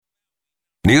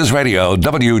News Radio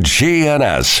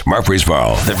WGNS,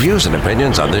 Murfreesboro. The views and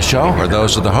opinions on this show are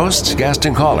those of the hosts, guests,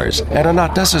 and callers, and are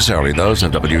not necessarily those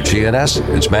of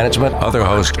WGNS, its management, other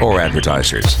hosts, or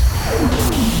advertisers.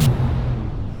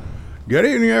 Good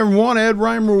evening, everyone. Ed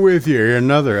Raymer with you.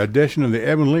 Another edition of the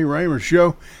Edwin Lee Raymer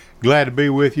Show. Glad to be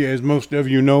with you. As most of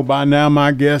you know by now,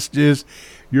 my guest is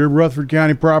your Rutherford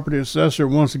County Property Assessor,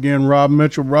 once again, Rob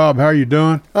Mitchell. Rob, how are you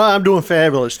doing? I'm doing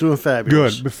fabulous,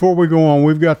 Good. Before we go on,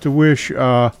 we've got to wish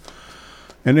an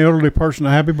elderly person a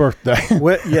happy birthday.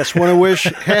 Well, yes, want to wish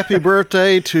happy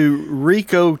birthday to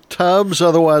Rico Tubbs,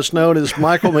 otherwise known as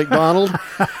Michael McDonald.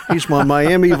 He's my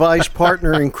Miami Vice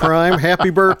partner in crime.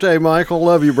 Happy birthday, Michael.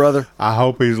 Love you, brother. I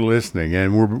hope he's listening,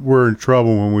 and we're in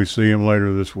trouble when we see him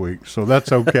later this week, so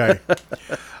that's okay.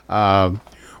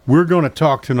 We're going to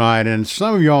talk tonight, and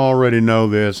some of y'all already know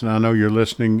this, and I know you're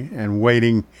listening and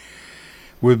waiting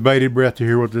with bated breath to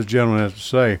hear what this gentleman has to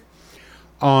say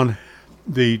on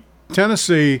the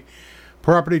Tennessee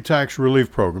Property Tax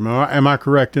Relief Program. Am I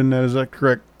correct in that? Is that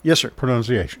correct? Yes, sir.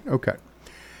 Pronunciation. Okay.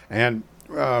 And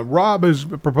Rob is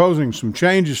proposing some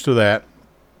changes to that,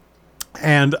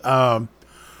 and we're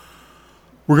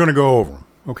going to go over them,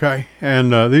 okay?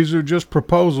 And these are just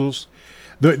proposals.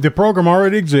 The program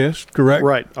already exists, correct?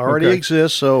 Right, already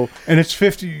exists. So, and it's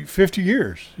 50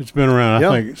 years it's been around,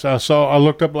 I think. So I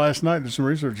looked up last night, did some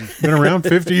research. It's been around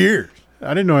 50 years. I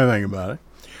didn't know anything about it.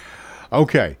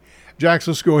 Okay, Jax,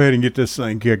 let's go ahead and get this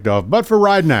thing kicked off. But for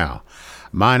right now,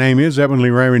 my name is Edwin Lee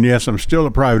Raymer, and yes, I'm still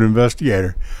a private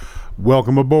investigator.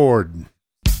 Welcome aboard.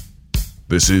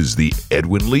 This is the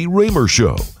Edwin Lee Raymer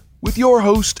Show with your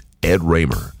host, Ed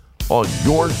Raymer, on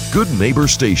your good neighbor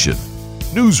station,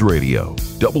 News Radio,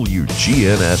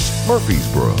 WGNS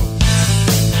Murfreesboro.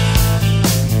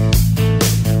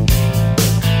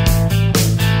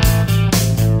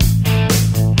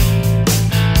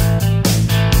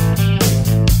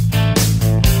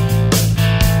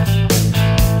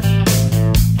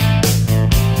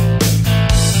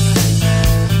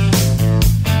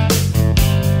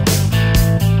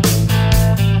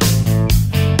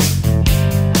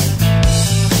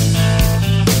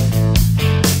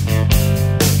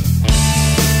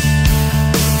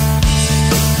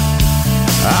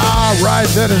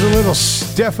 That is a little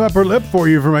stiff upper lip for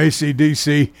you from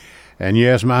AC/DC. And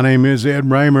yes, my name is Ed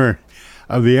Raymer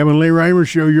of the Edwin Lee Raymer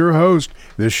Show, your host.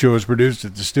 This show is produced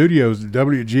at the studios at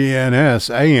WGNS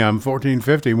AM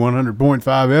 1450, 100.5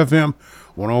 FM,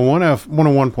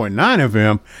 101.9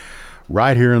 FM,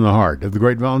 right here in the heart of the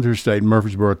great volunteer state,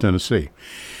 Murfreesboro, Tennessee.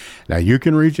 Now, you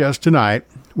can reach us tonight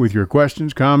with your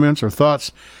questions, comments, or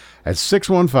thoughts at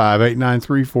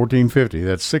 615-893-1450.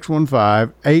 That's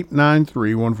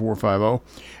 615-893-1450.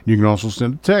 You can also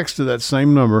send a text to that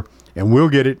same number, and we'll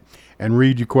get it and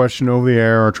read your question over the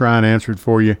air or try and answer it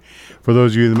for you. For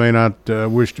those of you that may not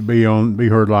wish to be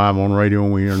heard live on radio,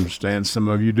 and we understand some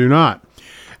of you do not.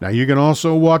 Now, you can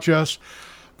also watch us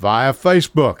via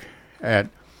Facebook at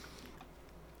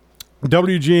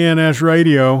WGNS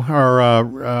Radio,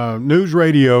 or News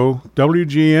Radio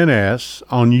WGNS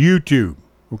on YouTube.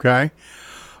 Okay,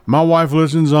 my wife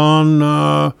listens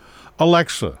on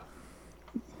Alexa.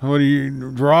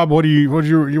 Rob? Does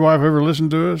your wife ever listen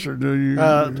to us, or do you?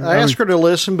 I asked her to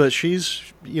listen, but she's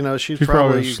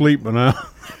probably asleep by now.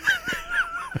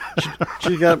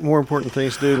 She's got more important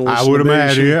things to do than listen. I would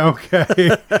imagine. Yeah,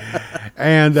 okay.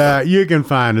 And you can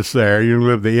find us there. You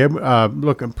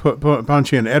can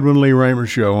punch in Edwin Lee Raymer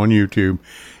Show on YouTube.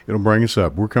 It'll bring us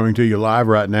up. We're coming to you live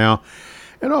right now.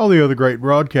 And all the other great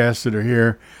broadcasts that are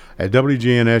here at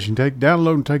WGNS. You can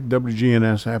download and take the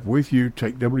WGNS app with you.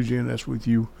 Take WGNS with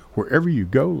you wherever you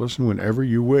go. Listen whenever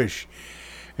you wish.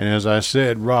 And as I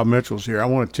said, Rob Mitchell's here. I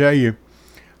want to tell you,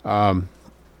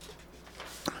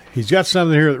 he's got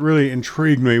something here that really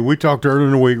intrigued me. We talked earlier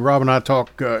in the week. Rob and I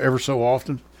talk ever so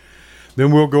often.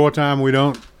 Then we'll go a time we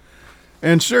don't.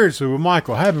 And seriously, with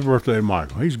Michael, happy birthday to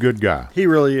Michael. He's a good guy. He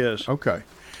really is. Okay.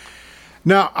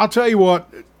 Now, I'll tell you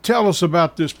what. Tell us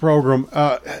about this program.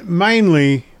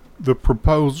 Mainly the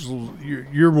proposal,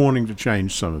 you're wanting to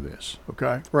change some of this,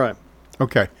 okay? Right.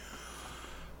 Okay.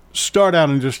 Start out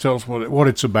and just tell us what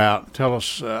it's about. Tell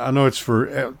us, I know it's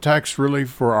for tax relief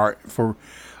for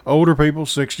older people,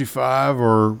 65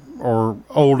 or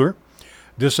older,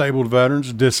 disabled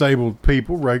veterans, disabled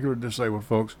people, regular disabled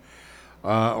folks,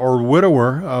 or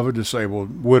widower of a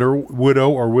disabled, widow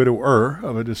or widower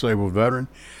of a disabled veteran.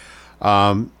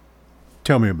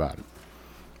 Tell me about it.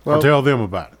 Well, or tell them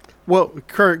about it. Well,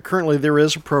 currently there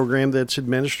is a program that's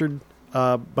administered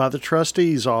by the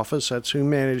trustee's office. That's who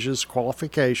manages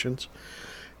qualifications.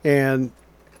 And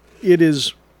it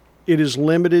is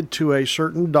limited to a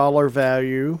certain dollar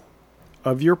value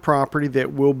of your property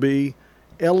that will be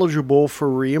eligible for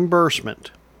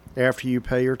reimbursement after you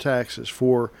pay your taxes.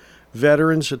 For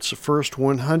veterans, it's the first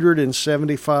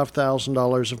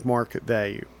 $175,000 of market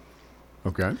value.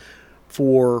 Okay.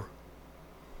 For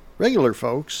regular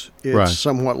folks, it's Right.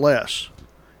 somewhat less.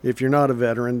 If you're not a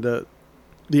veteran, the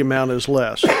amount is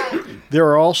less. There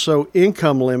are also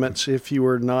income limits if you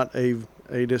are not a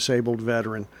disabled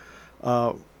veteran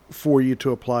for you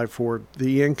to apply for.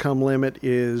 The income limit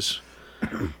is,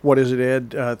 what is it, Ed?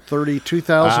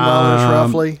 $32,000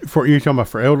 roughly? You talking about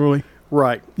for elderly?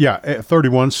 Right. Yeah,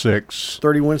 31.6.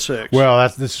 31.6. Well,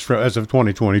 this is as of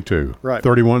 2022. Right.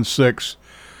 31.6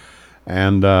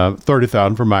 and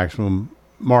 30,000 for maximum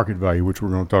market value, which we're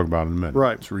going to talk about in a minute.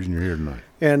 Right. That's the reason you're here tonight.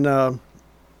 And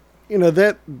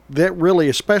that really,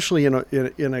 especially in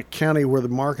a county where the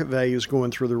market value is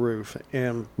going through the roof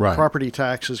and Right. property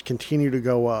taxes continue to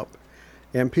go up,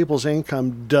 and people's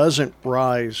income doesn't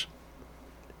rise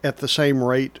at the same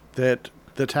rate that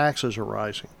the taxes are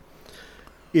rising,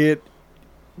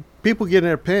 people get in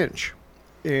a pinch.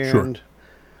 And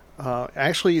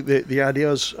actually, the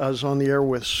idea is, I was on the air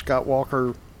with Scott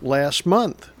Walker last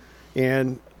month,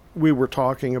 and we were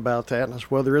talking about that. And I said,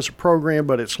 well, there is a program,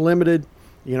 but it's limited,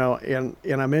 and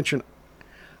I mentioned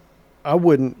I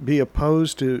wouldn't be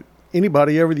opposed to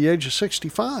anybody over the age of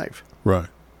 65 Right.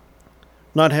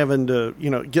 not having to,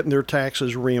 getting their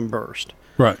taxes reimbursed.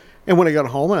 Right. And when I got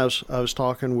home, I was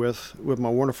talking with my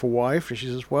wonderful wife, and she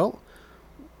says, well,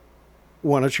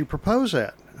 why don't you propose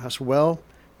that? I said, well,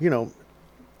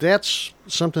 that's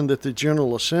something that the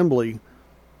General Assembly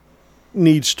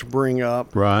needs to bring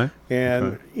up. Right.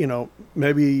 And, Okay.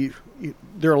 Maybe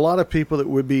there are a lot of people that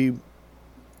would be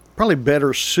probably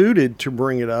better suited to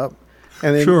bring it up.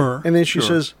 And then, Sure, And then she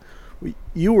sure. says,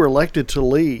 you were elected to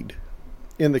lead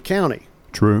in the county.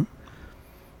 True.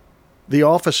 The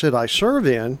office that I serve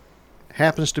in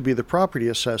happens to be the property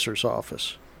assessor's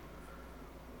office.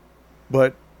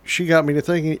 But she got me to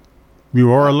thinking,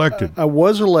 You are elected. I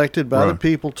was elected by the Right.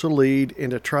 people to lead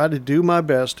and to try to do my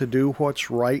best to do what's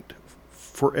right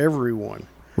for everyone.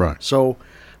 Right. So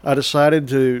I decided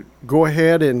to go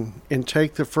ahead and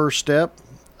take the first step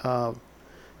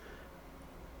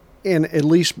and at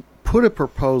least put a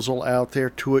proposal out there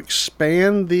to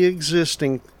expand the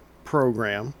existing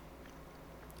program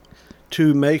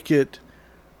to make it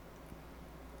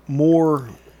more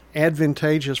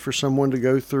advantageous for someone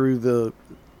to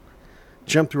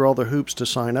jump through all the hoops to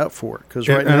sign up for it. Because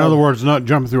In other words, not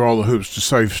jumping through all the hoops to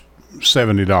save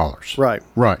 $70. Right.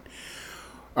 Right.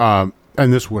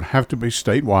 And this would have to be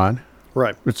statewide.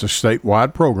 Right. It's a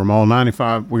statewide program. All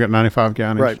 95. We got 95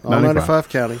 counties. Right. All 95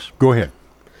 counties. Go ahead.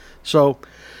 So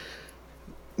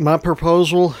my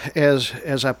proposal,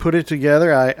 as I put it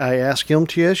together, I asked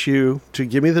MTSU to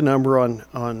give me the number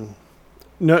on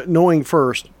knowing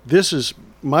first,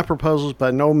 my proposal is by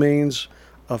no means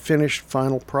a finished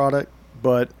final product,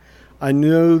 but I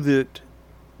know that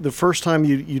the first time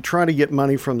you try to get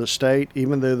money from the state,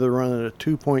 even though they're running a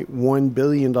 $2.1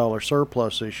 billion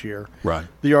surplus this year, Right.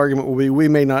 the argument will be we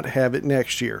may not have it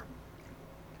next year.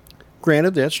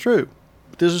 Granted, that's true.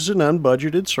 But this is an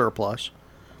unbudgeted surplus.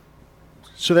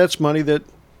 So that's money that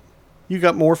you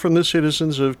got more from the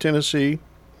citizens of Tennessee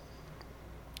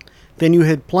than you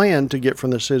had planned to get from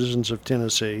the citizens of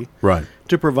Tennessee Right.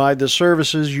 to provide the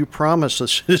services you promised the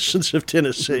citizens of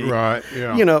Tennessee. Right.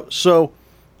 Yeah. So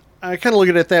I kind of look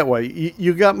at it that way.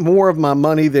 You got more of my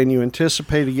money than you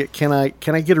anticipated to get. Can I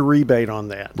get a rebate on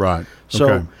that? Right.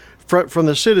 So Okay. from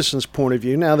the citizens' point of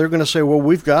view, now they're going to say, well,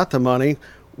 we've got the money.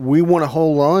 We want to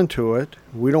hold on to it.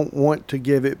 We don't want to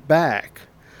give it back.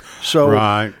 So,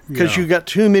 Right, because yeah. you got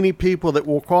too many people that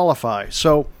will qualify.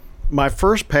 So my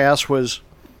first pass was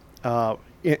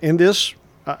in this.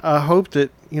 I hope that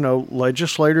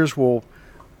legislators will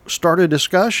start a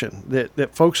discussion,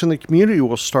 that folks in the community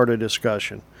will start a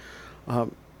discussion.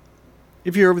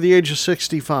 If you're over the age of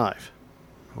 65,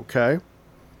 okay,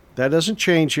 that doesn't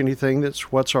change anything.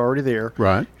 That's what's already there.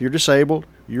 Right. You're disabled.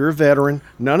 You're a veteran.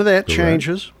 None of that Correct.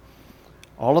 changes.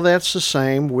 All of that's the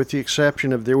same, with the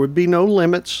exception of there would be no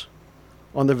limits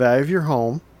on the value of your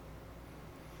home.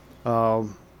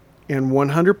 And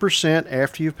 100%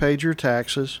 after you've paid your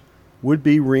taxes would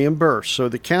be reimbursed. So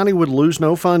the county would lose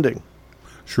no funding.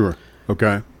 Sure.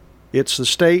 Okay. It's the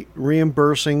state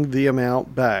reimbursing the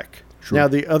amount back. Sure. Now,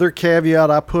 the other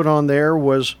caveat I put on there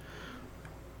was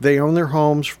they own their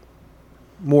homes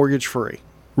mortgage-free.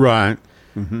 Right.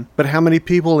 But how many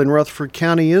people in Rutherford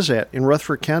County is that? In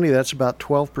Rutherford County, that's about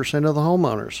 12% of the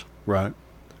homeowners Right.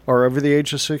 are over the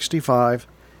age of 65,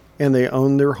 and they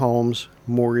own their homes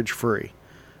mortgage-free.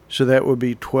 So that would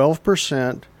be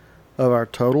 12% of our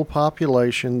total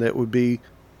population that would be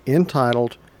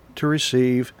entitled to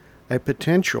receive a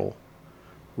potential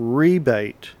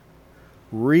rebate,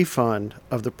 refund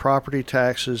of the property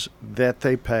taxes that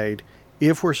they paid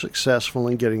if we're successful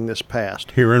in getting this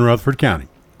passed. Here in Rutherford County.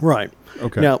 Right.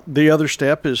 Okay. Now, the other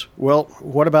step is, well,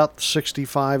 what about the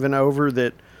 65 and over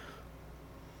that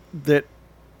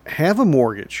have a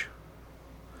mortgage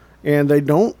and they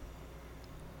don't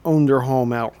own their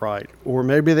home outright, or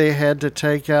maybe they had to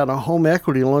take out a home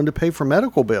equity loan to pay for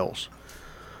medical bills?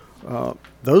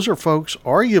 Those are folks,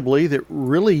 arguably, that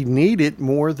really need it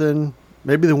more than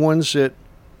maybe the ones that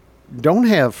don't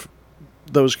have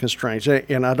those constraints.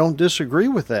 And I don't disagree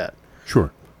with that.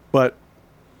 Sure. But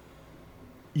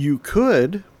you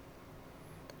could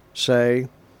say,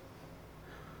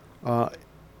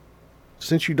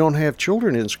 since you don't have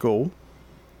children in school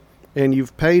and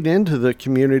you've paid into the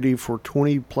community for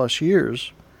 20 plus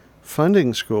years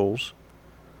funding schools,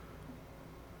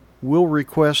 we'll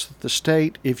request that the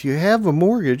state, if you have a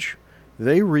mortgage,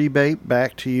 they rebate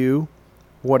back to you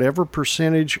whatever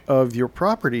percentage of your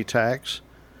property tax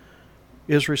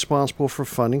is responsible for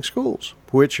funding schools,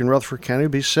 which in Rutherford County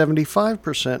would be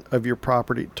 75% of your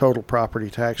total property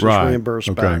taxes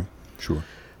reimbursed back. Sure.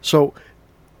 So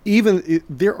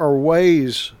there are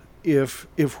ways, if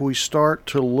we start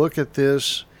to look at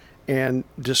this and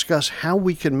discuss how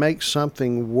we can make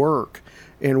something work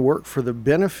and work for the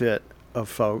benefit of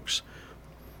folks,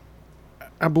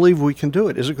 I believe we can do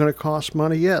it. Is it going to cost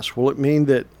money? Yes. Will it mean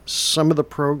that some of the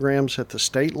programs at the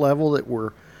state level that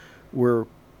we're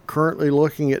currently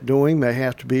looking at doing may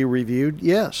have to be reviewed?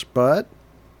 Yes. But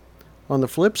on the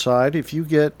flip side, if you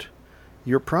get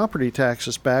your property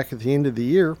taxes back at the end of the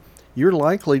year, you're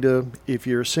likely to, if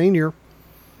you're a senior,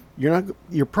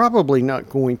 you're probably not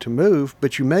going to move,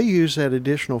 but you may use that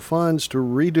additional funds to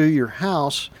redo your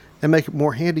house and make it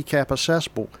more handicap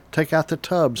accessible. Take out the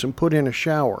tubs and put in a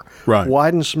shower. Right.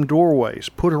 Widen some doorways.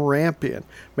 Put a ramp in.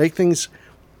 Make things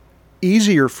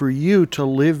easier for you to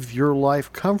live your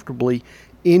life comfortably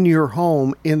in your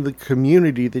home, in the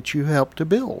community that you helped to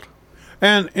build.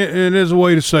 And it is a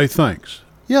way to say thanks.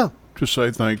 Yeah. To say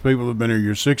thanks. People have been here,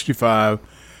 you're 65,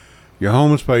 your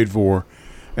home is paid for,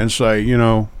 and say,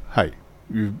 hey,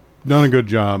 you've done a good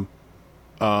job.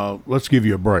 Let's give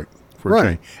you a break for a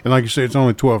change. And like you say, it's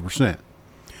only 12%.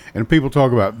 And people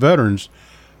talk about veterans.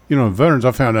 Veterans,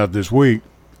 I found out this week,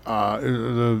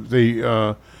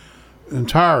 the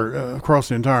entire across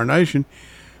the entire nation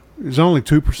is only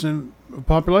 2% of the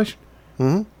population.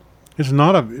 Mm-hmm. It's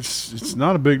not a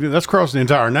big deal. That's across the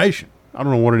entire nation. I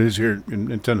don't know what it is here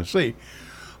in Tennessee,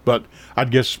 but I'd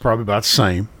guess it's probably about the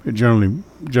same. It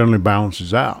generally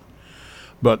balances out.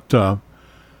 But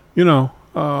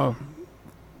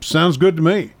sounds good to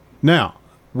me. Now,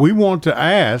 I want to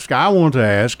ask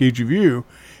each of you,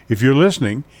 if you're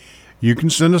listening, you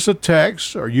can send us a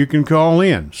text or you can call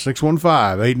in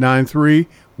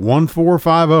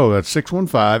 615-893-1450. That's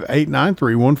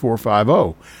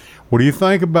 615-893-1450. What do you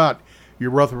think about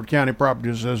your Rutherford County Property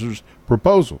Assessor's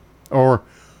proposal or,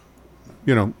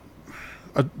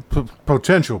 a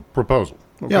potential proposal?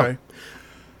 Okay. Yeah.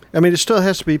 I mean, it still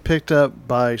has to be picked up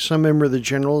by some member of the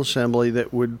General Assembly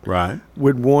that would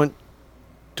want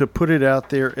to put it out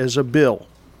there as a bill.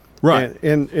 Right.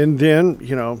 And then,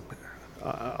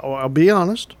 I'll be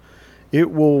honest,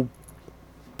 it will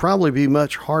probably be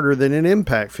much harder than an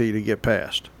impact fee to get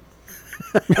passed.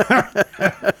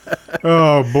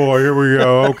 Oh, boy, here we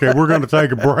go. Okay, we're going to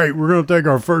take a break. We're going to take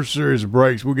our first series of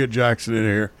breaks. We'll get Jackson in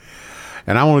here.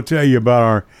 And I want to tell you about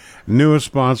our newest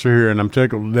sponsor here, and I'm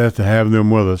tickled to death to have them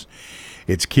with us.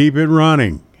 It's Keep It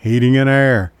Running, Heating and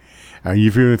Air. Are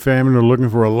you feeling family or looking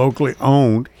for a locally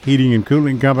owned heating and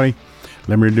cooling company?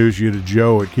 Let me introduce you to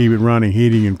Joe at Keep It Running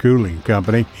Heating and Cooling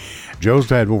Company. Joe's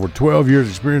had over 12 years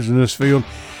experience in this field,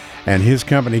 and his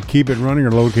company, Keep It Running,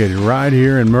 are located right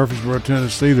here in Murfreesboro,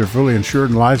 Tennessee. They're fully insured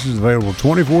and licensed, available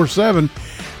 24/7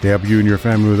 to help you and your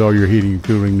family with all your heating and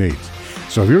cooling needs.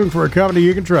 So if you're looking for a company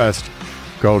you can trust,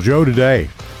 call Joe today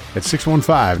at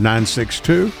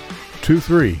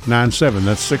 615-962-2397.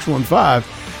 That's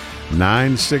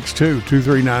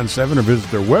 615-962-2397, or visit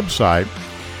their website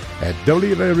at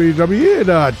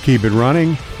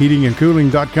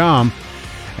www.keepitrunningheatingandcooling.com.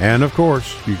 And, of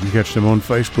course, you can catch them on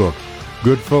Facebook.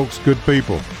 Good folks, good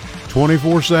people.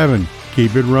 24/7,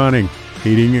 Keep It Running,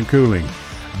 Heating and Cooling.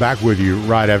 Back with you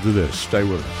right after this. Stay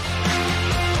with us.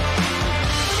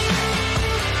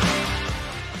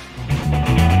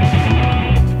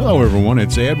 Hello, everyone.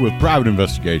 It's Ed with Private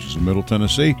Investigations in Middle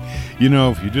Tennessee.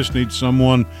 If you just need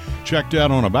someone checked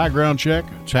out on a background check,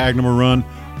 tag them a run,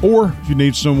 or if you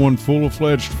need someone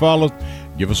full-fledged to follow,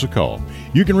 give us a call.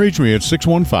 You can reach me at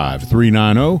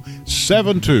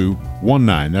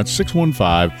 615-390-7219. That's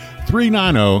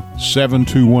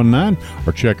 615-390-7219.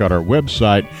 Or check out our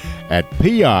website at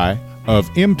piofmt.com.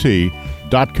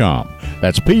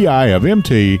 That's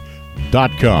piofmt.com.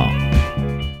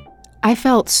 I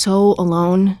felt so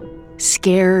alone,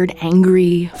 scared,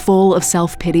 angry, full of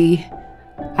self-pity.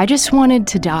 I just wanted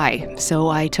to die, so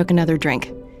I took another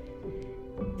drink.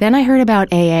 Then I heard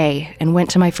about AA and went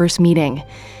to my first meeting.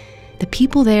 The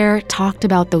people there talked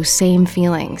about those same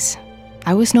feelings.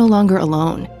 I was no longer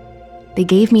alone. They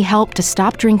gave me help to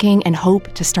stop drinking and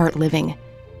hope to start living.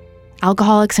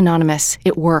 Alcoholics Anonymous,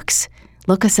 it works.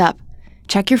 Look us up.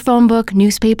 Check your phone book,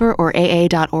 newspaper, or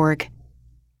aa.org.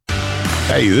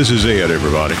 Hey, this is Ed,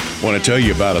 everybody. Want to tell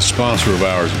you about a sponsor of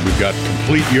ours. We've got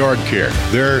Complete Yard Care.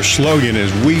 Their slogan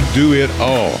is, we do it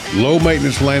all. Low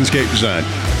maintenance landscape design,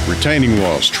 retaining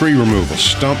walls, tree removal,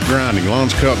 stump grinding,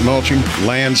 lawns cut, mulching,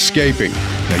 landscaping.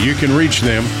 Now you can reach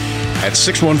them at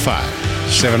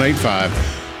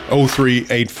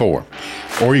 615-785-0384.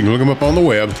 Or you can look them up on the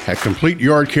web at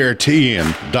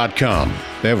CompleteYardCareTN.com.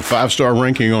 They have a 5-star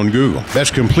ranking on Google.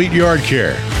 That's Complete Yard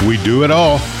Care. We do it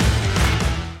all.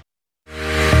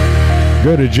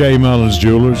 Go to J. Mullins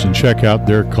Jewelers and check out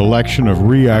their collection of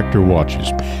reactor watches.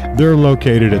 They're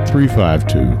located at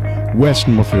 352 West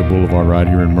Northfield Boulevard right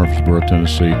here in Murfreesboro,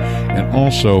 Tennessee. And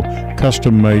also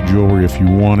custom-made jewelry. If you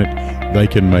want it, they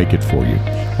can make it for you.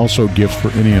 Also gifts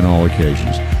for any and all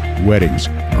occasions. Weddings,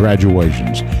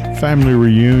 graduations, family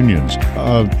reunions,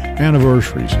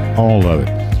 anniversaries, all of it.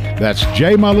 That's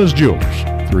J. Mullins Jewelers,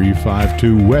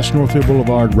 352 West Northfield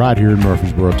Boulevard right here in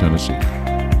Murfreesboro, Tennessee.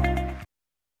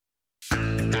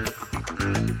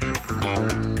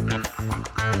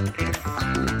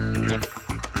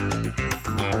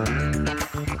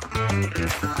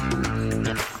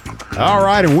 All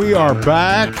right, and we are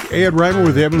back. Ed Raymer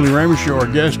with the Edwin Raymer Show. Our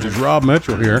guest is Rob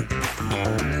Mitchell here.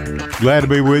 Glad to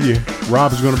be with you.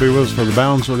 Rob is going to be with us for the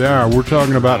balance of the hour. We're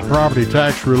talking about property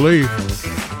tax relief.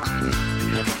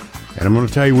 And I'm going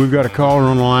to tell you, we've got a caller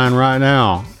on the line right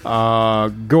now.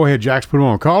 Go ahead, Jax, put him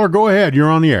on. Caller, go ahead.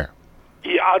 You're on the air.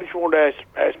 Yeah, I just wanted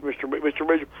to ask Mr. Mitchell.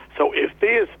 So if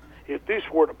this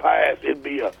were to pass, it'd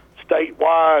be a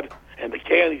statewide, and the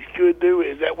counties could do it.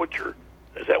 Is that what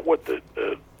the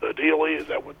deal is? Is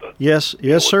that what the yes,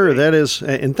 sir. That is,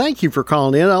 and thank you for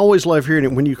calling in. I always love hearing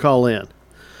it when you call in.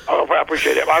 Oh, I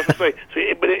appreciate that. I was going to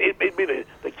say, but it'd be the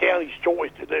county's choice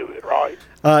to do it, right?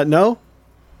 No.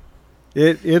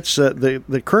 It's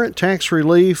the current tax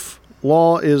relief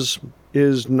law is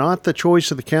not the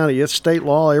choice of the county. It's state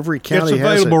law. Every county has it.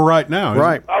 It's available right now.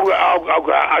 Right. I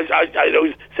know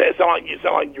it sounded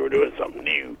like you were doing something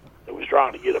new that was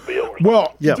trying to get a bill.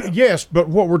 Well, yes, but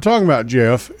what we're talking about,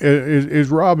 Jeff, is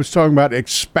Rob is talking about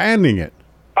expanding it.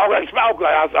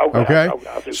 Okay.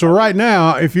 So right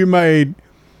now, if you're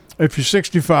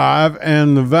 65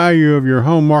 and the value of your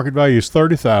home market value is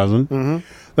 $30,000,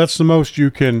 that's the most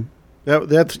you can.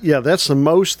 That's the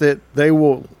most that they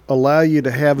will allow you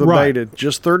to have abated. Right.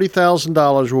 Just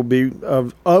 $30,000 will be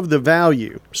of the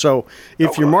value. So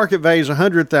if your market value is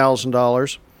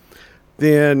 $100,000,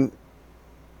 then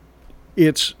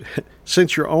it's,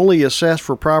 since you're only assessed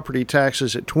for property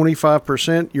taxes at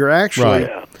 25%, you're actually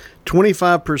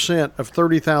 25% of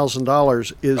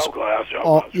 $30,000 is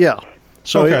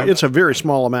So it's a very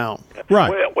small amount.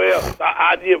 Right. Well, the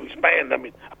idea of expanding, I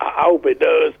mean, I hope it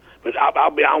does, but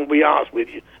I'm going to be honest with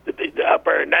you. The up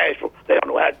there in Nashville, they don't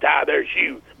know how to tie their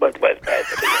shoe, much less pass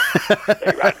the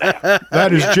bill right now.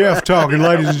 That is Jeff talking,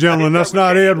 ladies and gentlemen. That's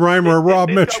not Ed Raymer or Rob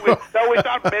Mitchell. No, it's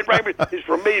not Ed Raymer. It's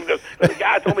from me, because the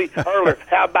guy told me earlier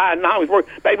how Bidenomics work.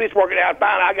 Baby, it's working out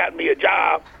fine. I got me a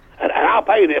job, and I'll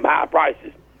pay them high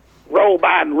prices. Roll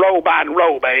Biden,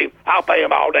 babe. I'll pay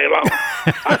him all day long.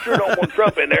 I sure don't want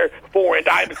Trump in there for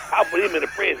indictments. I'll put him in the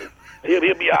prison. He'll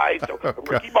be all right. So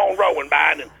keep on rolling,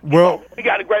 Biden. We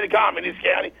got a great economy in this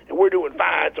county, and we're doing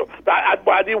fine. So what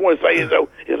I did want to say is, though,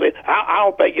 I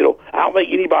don't think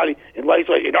anybody in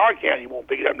legislature in our county won't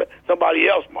pick it up. Somebody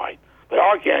else might, but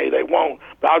our county they won't.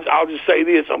 But I'll just say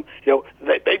this: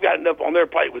 they've got enough on their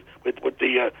plate with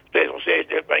the special session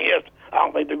and everything else. I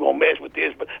don't think they're going to mess with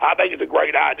this, but I think it's a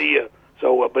great idea.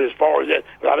 So, but as far as that,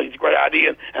 I think it's a great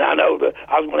idea. And I know that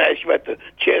I was going to ask you about the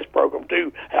chess program,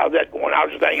 too. How's that going? I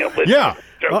was just hanging up with you.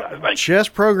 Chess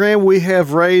program, we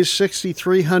have raised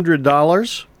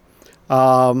 $6,300,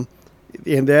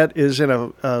 and that is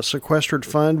in a sequestered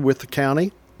fund with the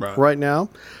county right now.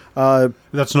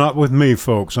 That's not with me,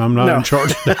 folks. I'm not in charge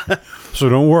of that, so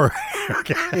don't worry.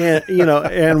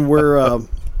 And we're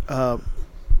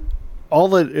all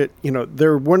that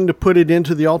they're wanting to put it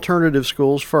into the alternative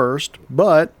schools first,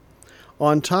 but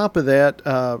On top of that,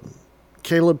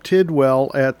 Caleb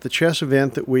Tidwell at the chess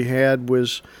event that we had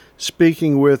was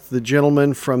speaking with the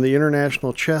gentleman from the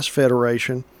International Chess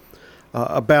Federation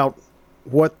about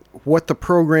what the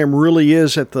program really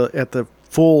is at the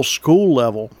full school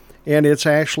level, and it's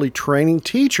actually training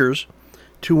teachers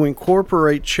to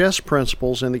incorporate chess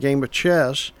principles in the game of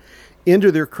chess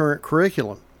into their current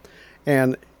curriculum.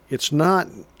 And it's not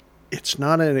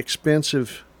an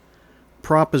expensive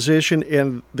proposition,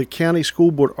 and the county school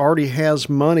board already has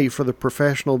money for the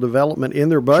professional development in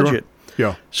their budget. Sure.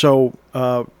 Yeah. So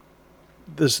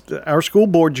our school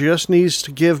board just needs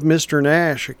to give Mr.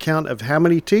 Nash a count of how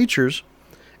many teachers,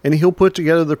 and he'll put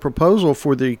together the proposal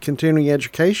for the continuing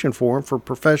education forum for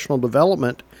professional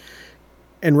development,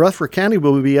 and Rutherford County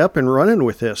will be up and running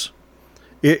with this.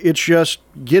 It's just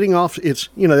getting off. It's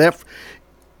that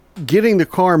getting the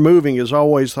car moving is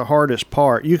always the hardest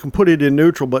part. You can put it in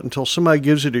neutral, but until somebody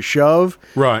gives it a shove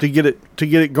to get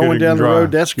it going down the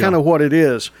road, that's kind of what it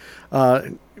is.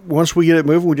 Once we get it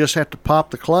moving, we just have to pop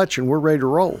the clutch and we're ready to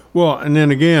roll. Well, and then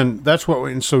again, that's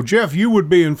what. And so, Jeff, you would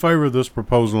be in favor of this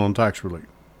proposal on tax relief.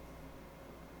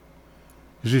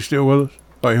 Is he still with us?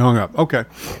 Oh, he hung up. Okay.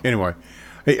 Anyway,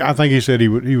 I think he said he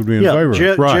would be in favor.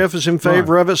 Jeff is in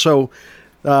favor of it. So.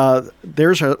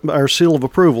 There's our seal of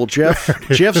approval. Jeff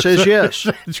says yes.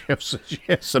 Jeff says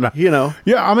yes. And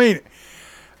yeah, I mean,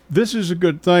 this is a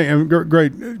good thing, and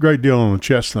great deal on the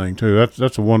chess thing too.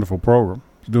 That's a wonderful program.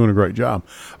 It's doing a great job.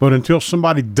 But until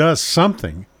somebody does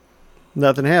something,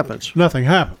 nothing happens. Nothing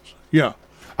happens. Yeah,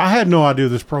 I had no idea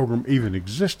this program even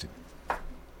existed.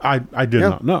 I did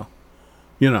not know.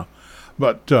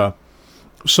 But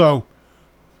so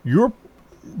your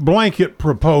blanket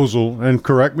proposal, and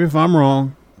correct me if I'm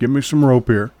wrong, give me some rope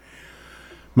here,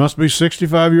 must be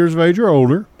 65 years of age or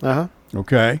older.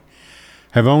 Okay.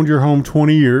 Have owned your home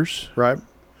 20 years. Right.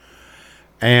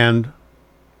 And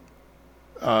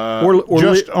or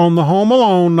just on the home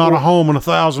alone, not a home on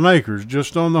 1,000 acres,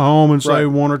 just on the home and say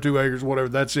 1 or 2 acres, whatever,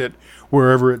 that's it,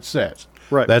 wherever it sets.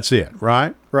 Right. That's it,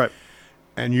 right? Right.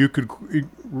 And you could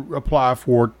apply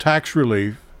for tax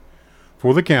relief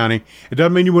for the county. It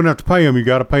doesn't mean you wouldn't have to pay them. You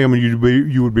got to pay them, and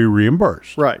you would be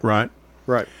reimbursed. Right. Right.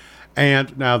 Right.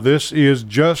 And now this is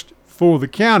just for the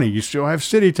county. You still have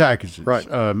city taxes. Right.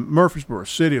 Murfreesboro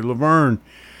City, Laverne,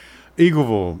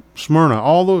 Eagleville, Smyrna.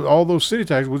 All those city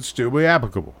taxes would still be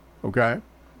applicable. Okay.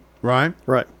 Right.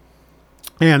 Right.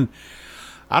 And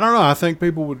I don't know. I think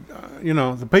people would.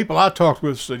 The people I talked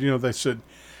with said. They said,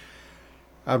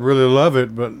 I'd really love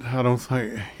it, but I don't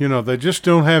think, they just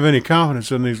don't have any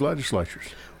confidence in these legislatures.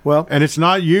 Well, and it's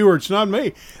not you or it's not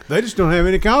me. They just don't have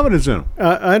any confidence in them.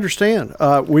 I understand.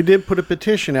 We did put a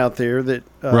petition out there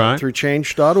that through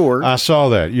change.org. I saw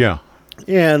that, yeah.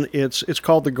 And it's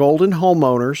called the Golden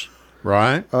Homeowners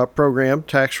program,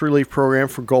 tax relief program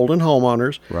for golden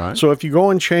homeowners. Right. So if you go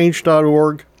on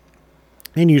change.org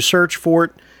and you search for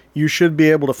it, you should be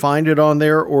able to find it on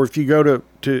there. Or if you go to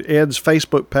Ed's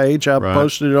Facebook page, I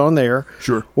posted it on there.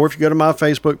 Sure. Or if you go to my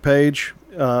Facebook page,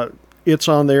 it's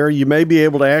on there. You may be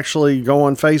able to actually go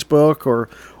on Facebook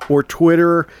or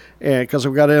Twitter, because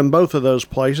I've got it in both of those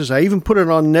places. I even put it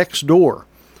on Nextdoor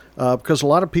because a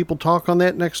lot of people talk on the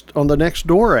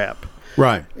Nextdoor app.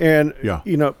 Right. And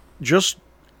just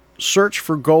search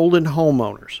for Golden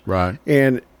Homeowners. Right.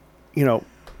 And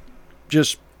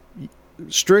just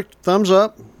strict thumbs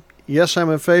up. Yes, I'm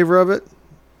in favor of it.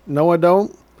 No, I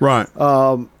don't. Right.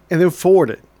 And then forward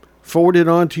it. Forward it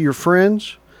on to your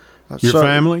friends. Your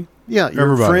family? Yeah, your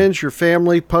Everybody. friends, your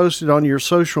family. Post it on your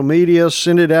social media.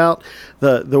 Send it out.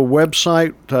 The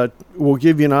website will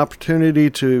give you an opportunity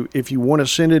to, if you want to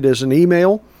send it as an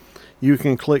email, you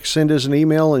can click send as an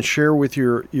email and share with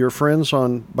your friends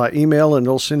by email, and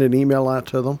they'll send an email out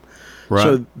to them. Right.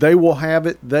 So they will have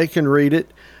it. They can read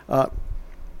it.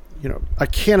 I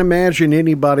can't imagine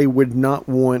anybody would not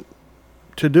want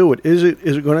to do it. Is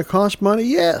it going to cost money?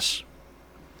 Yes.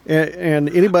 And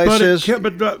anybody says,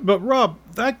 but Rob,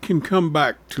 that can come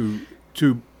back to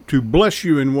bless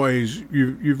you in ways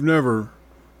you've never.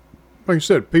 Like I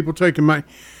said, people taking money.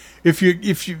 If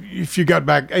you got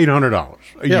back $800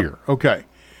 a year, okay,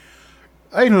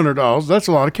 $800, that's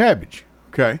a lot of cabbage.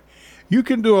 Okay, you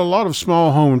can do a lot of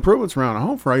small home improvements around a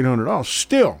home for $800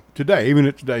 still today, even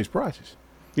at today's prices.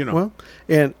 Well,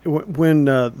 and when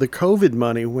the COVID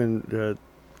money, when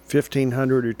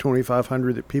 $1,500 or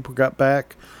 $2,500 that people got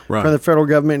back from the federal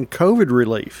government in COVID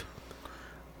relief,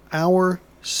 our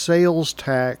sales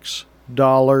tax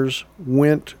dollars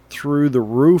went through the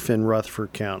roof in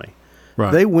Rutherford County.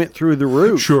 Right. They went through the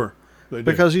roof. Sure. They did.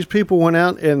 Because these people went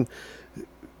out and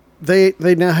they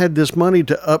now had this money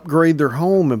to upgrade their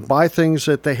home and buy things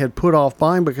that they had put off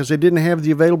buying because they didn't have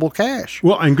the available cash.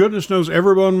 Well, and goodness knows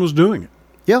everyone was doing it.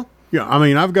 Yeah. Yeah, I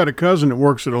mean, I've got a cousin that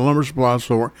works at a lumber supply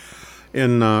store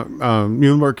in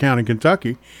Muhlenberg County,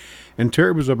 Kentucky, and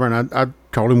Terry was up there, and I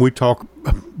called him. We talk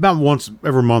about once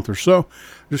every month or so,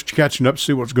 just catching up to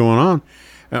see what's going on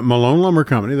at Malone Lumber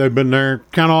Company. They've been there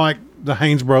kind of like the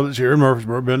Haynes brothers here in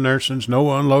Murfreesboro, been there since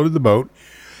Noah unloaded the boat.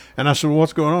 And I said, well,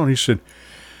 what's going on? He said,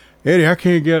 Eddie, I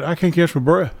can't catch my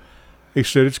breath. He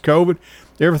said, it's COVID.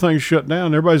 Everything's shut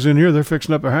down. Everybody's in here. They're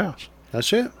fixing up their house.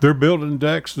 That's it. They're building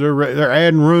decks. They're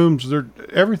adding rooms. They're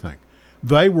everything.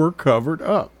 They were covered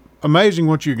up. Amazing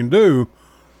what you can do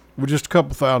with just a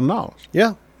couple $1,000s.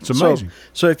 Yeah. It's amazing.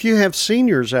 So if you have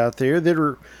seniors out there that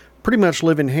are pretty much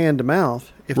living hand to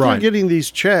mouth, if they're getting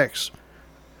these checks,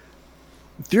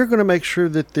 they're going to make sure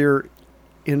that they're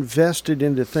invested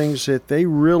into things that they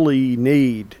really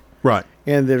need. Right.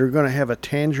 And that are going to have a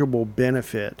tangible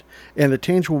benefit. And the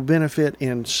tangible benefit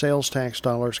in sales tax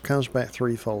dollars comes back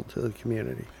threefold to the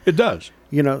community. It does.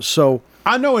 So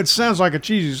I know it sounds like a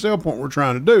cheesy sell point we're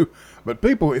trying to do, but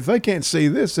people, if they can't see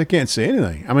this, they can't see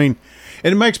anything. I mean,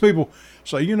 and it makes people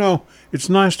say, it's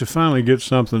nice to finally get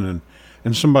something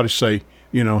and somebody say,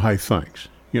 hey, thanks,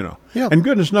 Yeah. And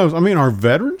goodness knows, I mean, our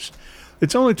veterans,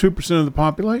 it's only 2% of the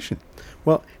population.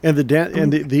 Well, and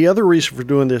the other reason for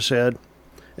doing this, Ed,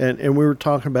 and we were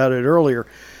talking about it earlier,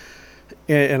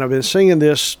 and I've been singing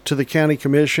this to the county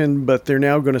commission, but they're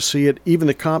now going to see it. Even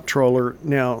the comptroller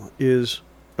now is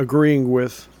agreeing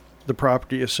with the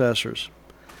property assessors,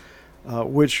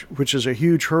 which is a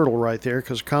huge hurdle right there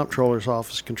because the comptroller's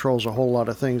office controls a whole lot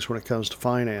of things when it comes to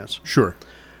finance. Sure.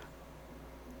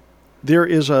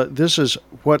 This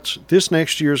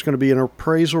next year is going to be an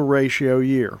appraisal ratio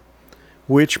year,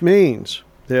 which means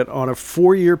that on a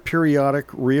 4-year periodic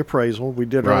reappraisal, we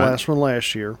did our last one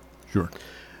last year. Sure.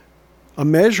 A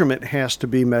measurement has to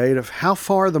be made of how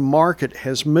far the market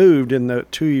has moved in the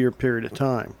 2-year period of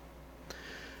time.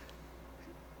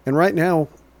 And right now,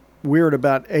 we're at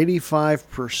about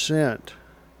 85%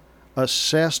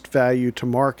 assessed value to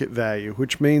market value,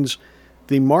 which means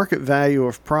the market value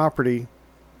of property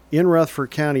in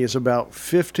Rutherford County is about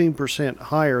 15%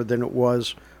 higher than it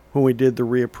was when we did the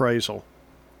reappraisal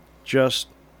just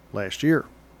last year.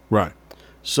 Right.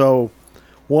 So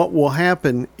what will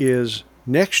happen is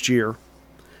next year,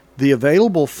 the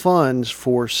available funds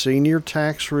for senior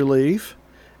tax relief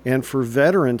and for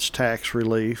veterans tax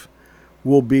relief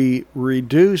will be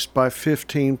reduced by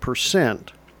 15%,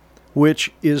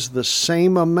 which is the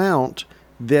same amount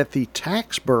that the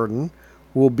tax burden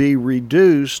will be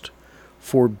reduced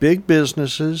for big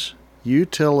businesses,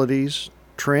 utilities,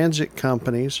 transit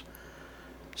companies.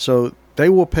 So they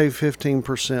will pay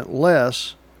 15%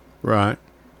 less. Right.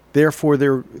 Therefore,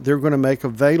 they're going to make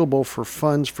available for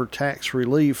funds for tax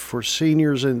relief for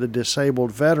seniors and the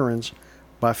disabled veterans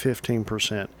by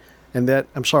 15%. And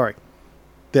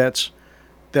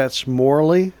that's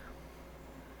morally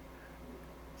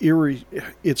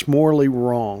it's morally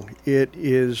wrong. It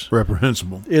is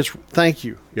reprehensible. Thank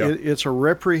you. Yeah. It's a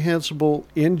reprehensible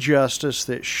injustice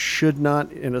that should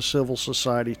not in a civil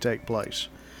society take place.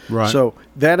 Right. So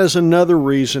that is another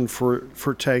reason for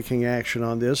taking action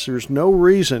on this. There's no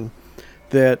reason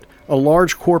that a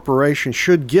large corporation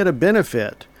should get a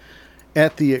benefit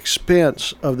at the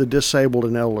expense of the disabled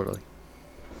and elderly.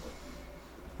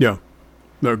 Yeah.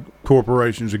 The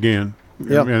corporations again.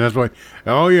 Yep. And that's why,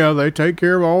 they take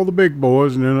care of all the big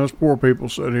boys, and then us poor people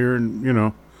sit here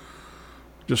and,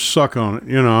 just suck on it,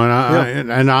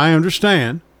 and I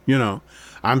understand,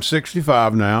 I'm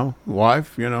 65 now,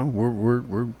 wife,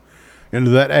 we're into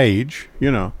that age,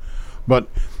 but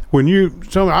when you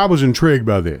tell me, I was intrigued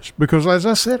by this because, as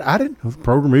I said, I didn't know the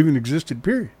program even existed,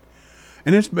 period.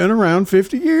 And it's been around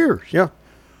 50 years. Yeah.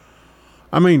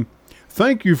 I mean,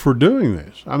 thank you for doing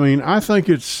this. I mean, I think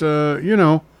it's,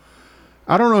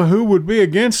 I don't know who would be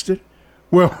against it.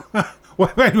 Well,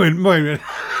 wait a minute.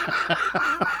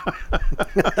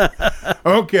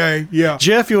 Okay, yeah.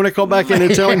 Jeff, you want to call back in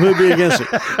and tell him who'd be against it?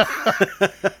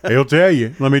 He'll tell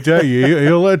you. Let me tell you.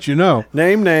 He'll let you know.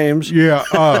 Name names. Yeah,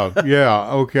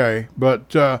 okay. But,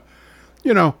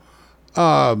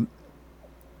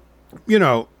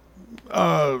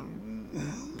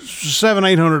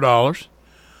 $700-800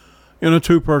 in a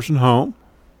 2-person home,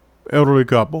 elderly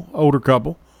couple, older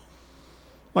couple.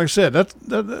 Like I said,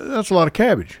 that's a lot of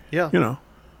cabbage. Yeah.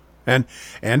 And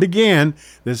again,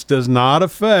 this does not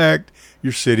affect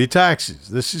your city taxes.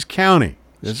 This is county.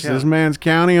 This man's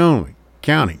county only.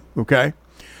 County, okay?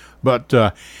 But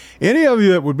any of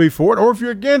you that would be for it, or if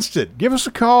you're against it, give us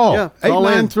a call. Yeah,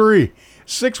 893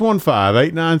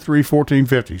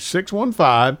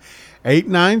 615-893-1450.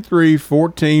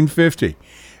 615-893-1450.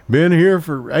 Been here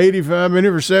for 85, been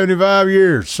here for 75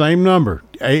 years. Same number,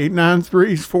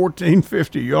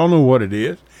 893-1450. Y'all know what it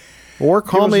is. Or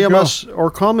call me on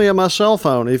my cell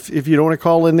phone if you don't want to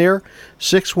call in there.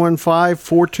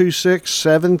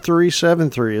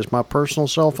 615-426-7373 is my personal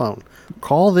cell phone.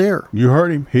 Call there. You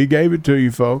heard him. He gave it to you,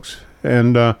 folks.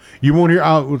 And you won't hear.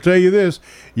 I will tell you this: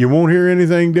 you won't hear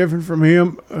anything different from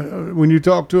him when you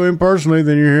talk to him personally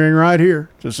than you're hearing right here.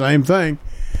 It's the same thing.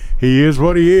 He is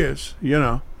what he is, you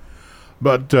know.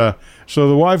 But so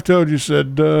the wife told you,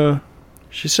 said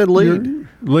she said lead,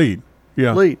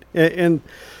 yeah, lead, and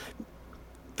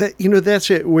that, you know, that's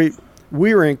it.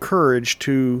 We are encouraged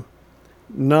to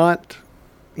not,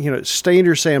 you know, stay in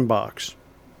your sandbox.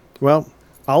 Well,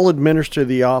 I'll administer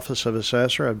the office of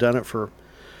assessor. I've done it for,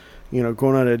 you know,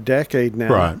 going on a decade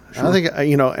now. Right. Sure. I think,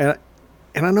 you know, and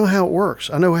I know how it works.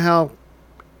 I know how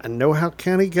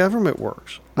county government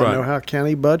works. Right. I know how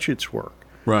county budgets work.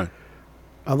 Right.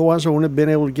 Otherwise, I wouldn't have been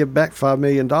able to give back $5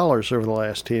 million over the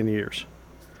last 10 years.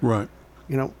 Right.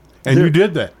 You know. And you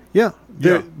did that. Yeah.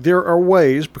 There are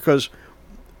ways, because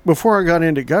before I got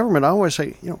into government, I always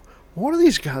say, you know, what are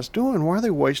these guys doing? Why are they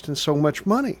wasting so much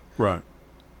money? Right.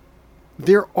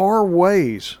 There are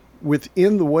ways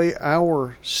within the way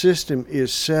our system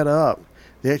is set up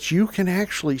that you can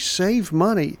actually save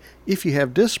money if you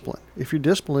have discipline, if you're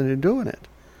disciplined in doing it.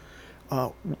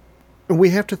 And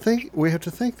we have to think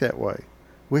that way.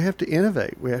 We have to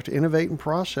innovate. We have to innovate in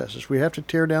processes. We have to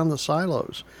tear down the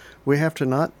silos. We have to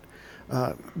not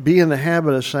be in the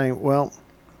habit of saying, well,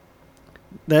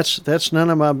 that's none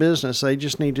of my business. They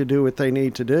just need to do what they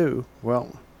need to do.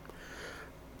 Well,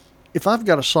 if I've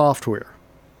got a software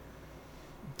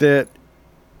that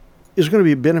is going to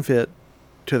be a benefit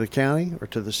to the county or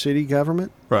to the city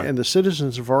government, right, and the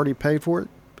citizens have already paid for it,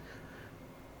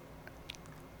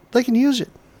 they can use it.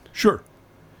 Sure.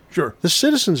 The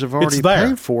citizens have already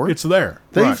paid for it. It's there.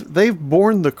 They've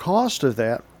borne the cost of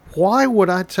that. Why would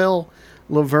I tell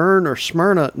Laverne or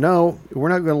Smyrna, no, we're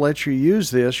not going to let you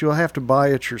use this. You'll have to buy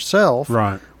it yourself.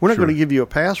 Right. We're not going to give you a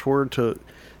password to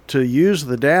use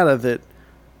the data that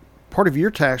part of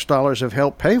your tax dollars have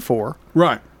helped pay for.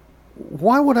 Right.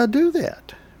 Why would I do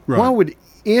that? Right. Why would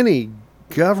any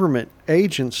government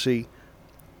agency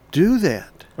do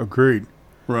that? Agreed.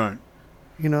 Right.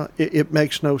 You know, it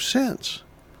makes no sense.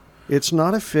 It's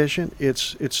not efficient.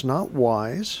 It's not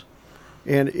wise,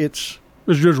 and it's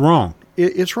just wrong.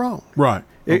 It's wrong. Right.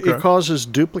 It causes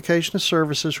duplication of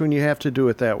services when you have to do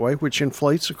it that way, which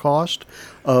inflates the cost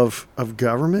of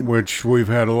government. Which we've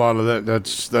had a lot of that.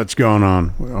 That's gone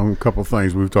on a couple of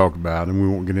things we've talked about, and we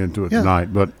won't get into it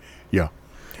tonight. But yeah.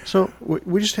 So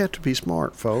we just have to be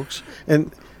smart, folks.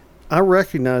 And I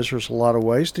recognize there's a lot of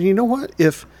waste. And you know what?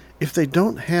 If they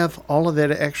don't have all of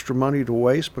that extra money to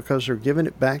waste because they're giving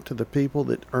it back to the people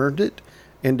that earned it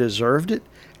and deserved it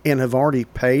and have already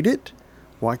paid it,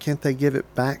 why can't they give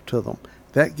it back to them?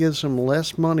 That gives them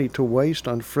less money to waste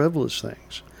on frivolous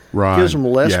things. Right. Gives them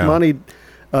less money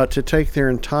to take their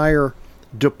entire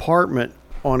department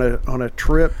on a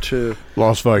trip to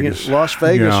Las Vegas, or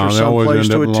someplace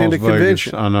to attend a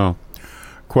convention. I know.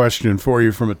 Question for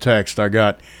you from a text I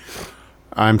got.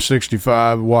 I'm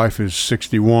 65, wife is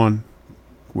 61.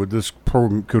 Would this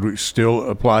program, could it still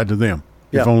apply to them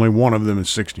if only one of them is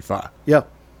 65? Yeah.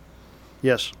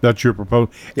 Yes. That's your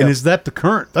proposal. And is that the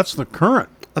current? That's the current.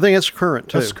 I think it's current,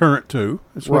 too. That's current, too.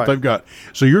 That's what they've got.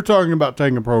 So you're talking about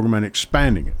taking a program and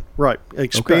expanding it. Right.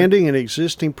 Expanding an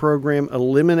existing program,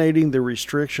 eliminating the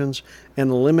restrictions,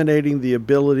 and eliminating the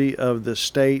ability of the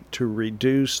state to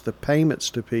reduce the payments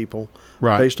to people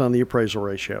based on the appraisal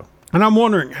ratio. And I'm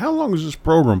wondering, how long has this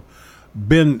program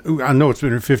been? I know it's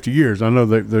been here 50 years. I know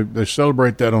they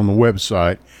celebrate that on the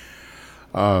website.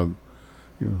 Doobity-doo,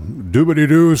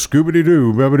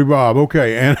 scoobity-doo, bibbity-bob.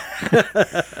 Okay, and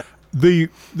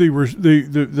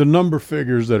the number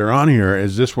figures that are on here,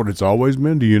 is this what it's always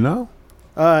been? Do you know?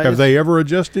 Have they ever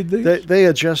adjusted these? They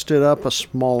adjusted up a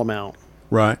small amount.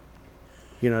 Right.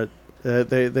 You know,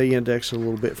 they index a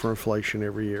little bit for inflation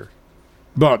every year.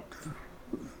 But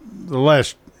the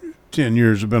last 10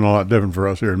 years have been a lot different for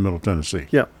us here in Middle Tennessee.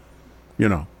 Yeah. You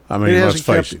know, I mean, let's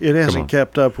face it. It hasn't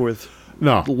kept up with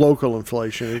local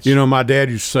inflation. You know, my dad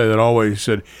used to say that always. He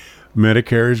said,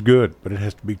 Medicare is good, but it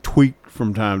has to be tweaked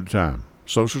from time to time.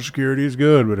 Social Security is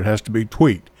good, but it has to be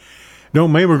tweaked.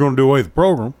 Don't mean we're going to do away with the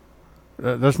program.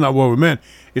 That's not what we meant.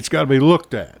 It's got to be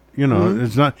looked at. You know,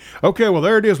 It's not, okay, well,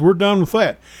 there it is. We're done with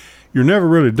that. You're never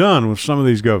really done with some of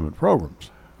these government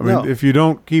programs. I mean, if you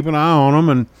don't keep an eye on them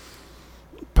and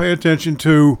pay attention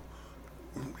to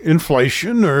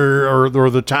inflation or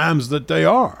the times that they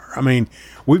are. I mean,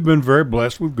 we've been very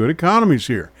blessed with good economies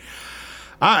here.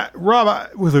 Rob,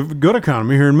 with a good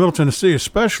economy here in Middle Tennessee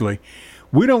especially,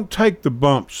 we don't take the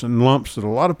bumps and lumps that a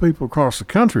lot of people across the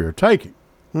country are taking.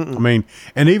 I mean,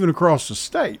 and even across the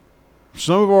state.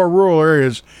 Some of our rural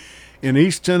areas in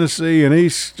East Tennessee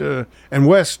and and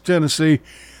West Tennessee,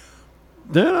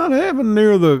 they're not having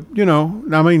near the,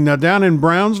 I mean, now down in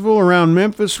Brownsville around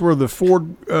Memphis where the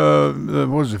Ford,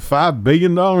 $5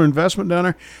 billion investment down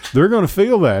there, they're going to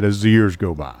feel that as the years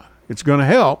go by. It's going to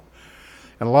help.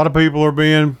 And a lot of people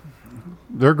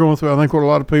they're going through, I think, what a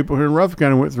lot of people here in Rutherford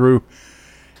County went through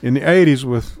in the 80s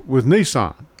with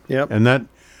Nissan. Yep. And that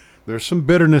there's some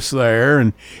bitterness there.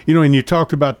 And, and you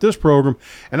talked about this program.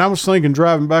 And I was thinking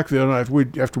driving back the other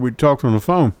night after we talked on the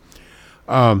phone,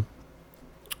 I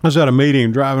was at a meeting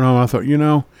and driving home. I thought,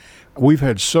 we've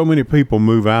had so many people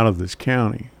move out of this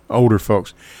county, older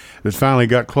folks, that finally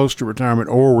got close to retirement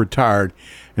or retired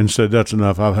and said, that's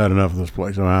enough. I've had enough of this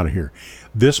place. I'm out of here.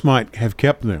 This might have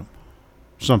kept them,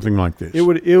 something like this. It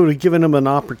would have given them an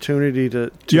opportunity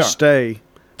to stay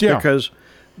because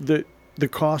the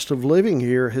cost of living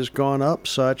here has gone up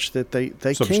such that they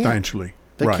substantially.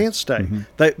 They can't stay.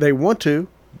 Mm-hmm. They want to,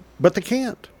 but they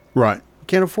can't. Right.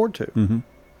 Can't afford to. Mm-hmm.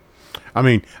 I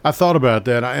mean, I thought about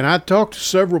that, and I talked to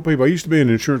several people. I used to be in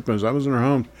the insurance business. I was in their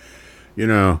homes.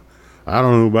 I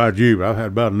don't know about you, but I've had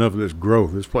about enough of this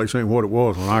growth. This place ain't what it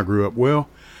was when I grew up. Well,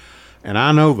 and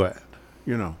I know that,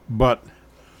 But,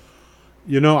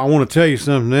 I want to tell you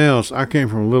something else. I came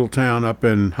from a little town up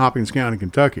in Hopkins County,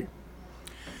 Kentucky.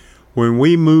 When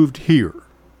we moved here,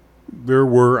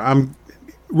 I'm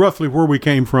roughly where we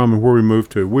came from and where we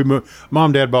moved to. Mom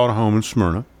and Dad bought a home in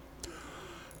Smyrna.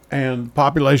 And the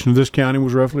population of this county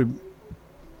was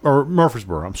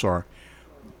Murfreesboro, I'm sorry.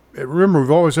 Remember,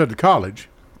 we've always had the college,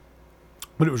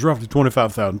 but it was roughly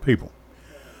 25,000 people.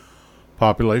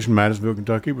 Population, Madisonville,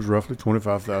 Kentucky, was roughly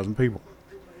 25,000 people.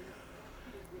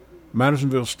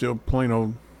 Madisonville's still plain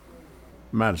old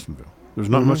Madisonville. There's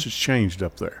not much that's changed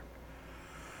up there.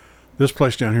 This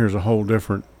place down here is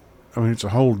it's a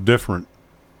whole different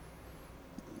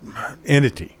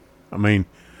entity. I mean,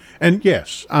 and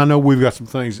yes, I know we've got some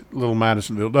things that little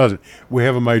Madisonville doesn't. We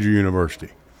have a major university.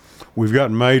 We've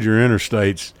got major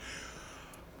interstates,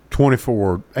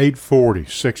 24, 840,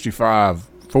 65,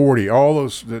 40, all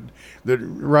those that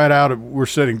right out of, we're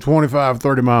sitting 25,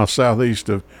 30 miles southeast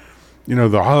of,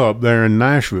 the hub there in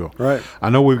Nashville. Right. I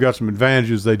know we've got some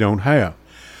advantages they don't have.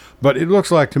 But it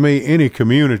looks like to me any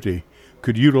community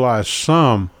could utilize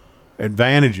some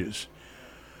advantages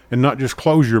and not just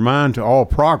close your mind to all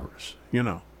progress,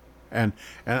 And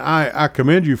I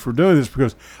commend you for doing this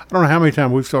because I don't know how many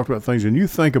times we've talked about things and you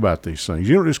think about these things.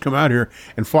 You don't just come out here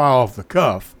and fly off the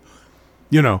cuff.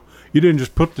 You didn't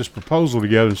just put this proposal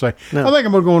together and say, no. I think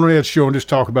I'm going to go on Ed's show and just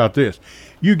talk about this.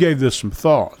 You gave this some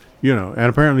thought, and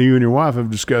apparently you and your wife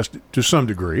have discussed it to some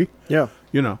degree. Yeah.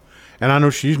 And I know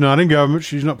she's not in government.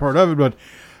 She's not part of it. But,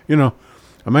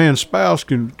 a man's spouse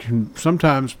can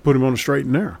sometimes put him on the straight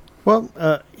and narrow.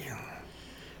 Well,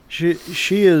 she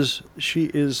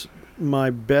is my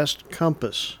best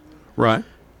compass. Right.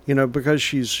 Because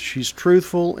she's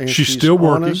truthful and she's still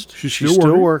honest. Working. She's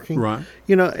still working. Right.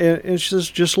 And she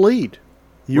says, just lead.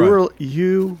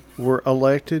 You were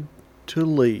elected to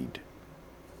lead.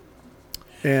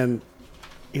 And,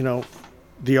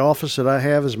 the office that I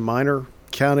have is minor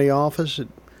county office,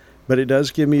 but it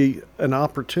does give me an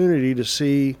opportunity to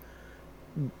see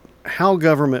how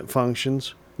government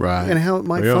functions and how it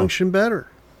might function better.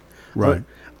 Right.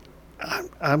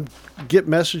 I get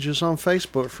messages on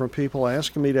Facebook from people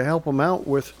asking me to help them out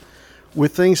with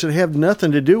things that have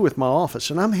nothing to do with my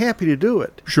office, and I'm happy to do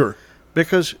it. Sure.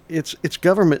 Because it's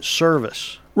government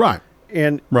service. Right.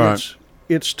 And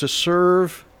it's to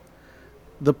serve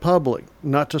the public,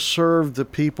 not to serve the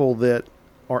people that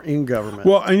are in government.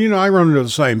 Well, and I run into the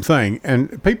same thing,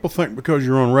 and people think because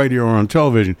you're on radio or on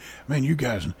television, man, you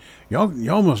guys,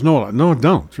 y'all must know a lot. No, I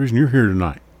don't. It's the reason you're here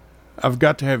tonight. I've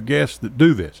got to have guests that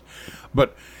do this.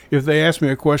 But if they ask me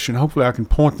a question, hopefully I can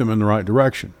point them in the right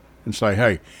direction and say,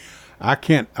 hey, I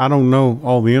don't know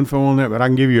all the info on that, but I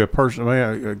can give you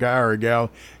a guy or a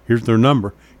gal, here's their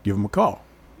number, give them a call,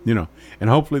 and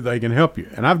hopefully they can help you.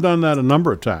 And I've done that a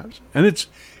number of times. And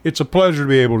it's a pleasure to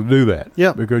be able to do that.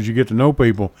 Yeah. Because you get to know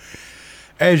people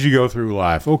as you go through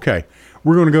life. Okay,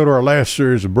 we're going to go to our last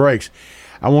series of breaks.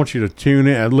 I want you to tune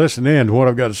in and listen in to what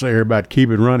I've got to say here about Keep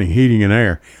It Running Heating and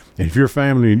Air. And if your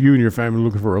family and you and your family are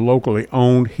looking for a locally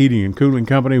owned heating and cooling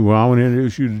company, well, I want to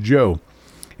introduce you to Joe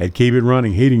at Keep It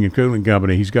Running Heating and Cooling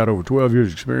Company. He's got over 12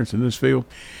 years experience in this field.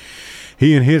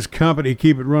 He and his company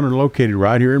Keep It Running, located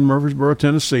right here in Murfreesboro,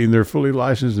 Tennessee, and they're fully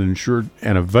licensed and insured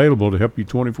and available to help you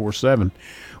 24/7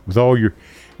 with all you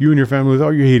and your family with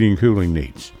all your heating and cooling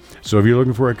needs. So if you're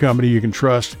looking for a company you can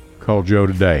trust, call Joe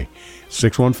today.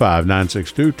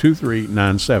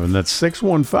 615-962-2397. That's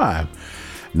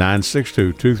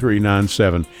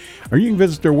 615-962-2397. Or you can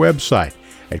visit their website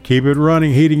at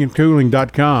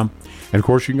keepitrunningheatingandcooling.com. And, of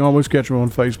course, you can always catch them on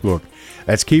Facebook.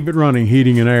 That's Keep It Running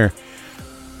Heating and Air.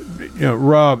 You know,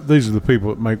 Rob, these are the people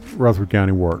that make Rutherford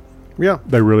County work. Yeah.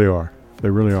 They really are. They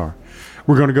really are.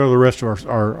 We're going to go to the rest of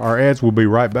our ads. We'll be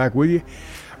right back with you.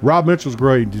 Rob Mitchell's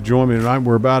great to join me tonight.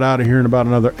 We're about out of here in about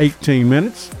another 18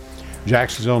 minutes.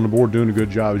 Jackson's on the board doing a good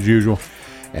job as usual.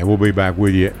 And we'll be back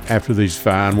with you after these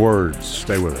fine words.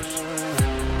 Stay with us.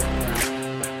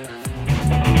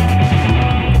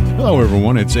 Hello,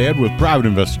 everyone. It's Ed with Private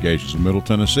Investigations in Middle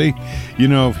Tennessee. You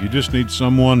know, if you just need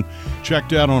someone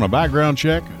checked out on a background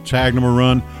check, tag them a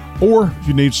run, or if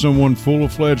you need someone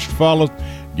full-fledged to follow,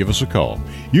 give us a call.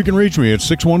 You can reach me at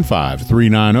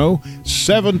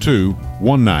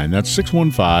 615-390-7219. That's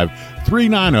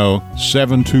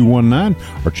 615-390-7219.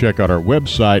 Or check out our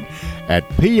website at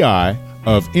piofmt.com.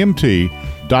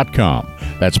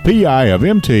 That's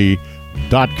piofmt.com.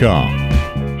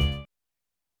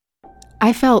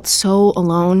 I felt so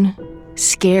alone,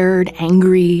 scared,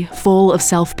 angry, full of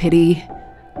self-pity.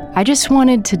 I just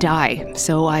wanted to die,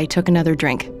 so I took another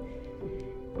drink.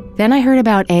 Then I heard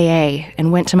about AA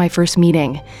and went to my first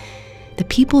meeting. The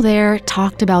people there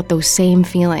talked about those same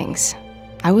feelings.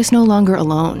 I was no longer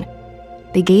alone.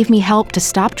 They gave me help to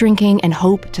stop drinking and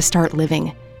hope to start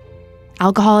living.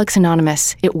 Alcoholics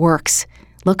Anonymous, it works.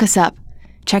 Look us up.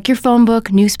 Check your phone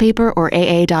book, newspaper, or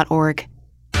aa.org.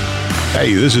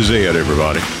 Hey, this is Ed,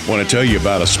 everybody. Want to tell you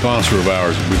about a sponsor of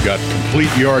ours. We've got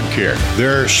Complete Yard Care.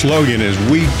 Their slogan is,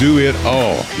 we do it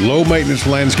all. Low maintenance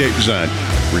landscape design,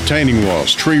 retaining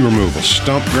walls, tree removal,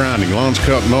 stump grinding, lawns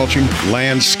cut, mulching,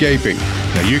 landscaping.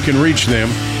 Now you can reach them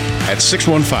at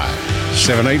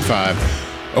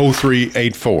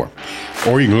 615-785-0384.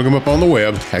 Or you can look them up on the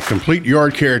web at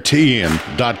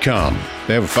CompleteYardCareTN.com.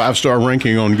 They have a 5-star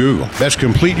ranking on Google. That's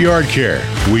Complete Yard Care.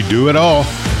 We do it all.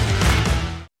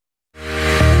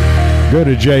 Go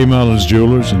to J. Mullins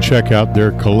Jewelers and check out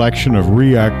their collection of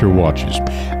reactor watches.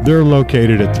 They're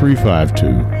located at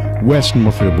 352 West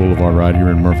Northfield Boulevard right here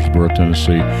in Murfreesboro,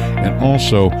 Tennessee. And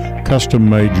also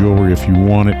custom-made jewelry. If you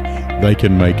want it, they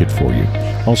can make it for you.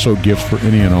 Also gifts for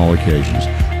any and all occasions.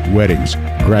 Weddings,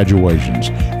 graduations,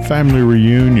 family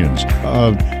reunions,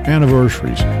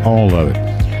 anniversaries, all of it.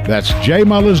 That's J.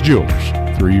 Mullins Jewelers,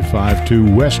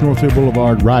 352 West Northfield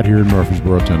Boulevard right here in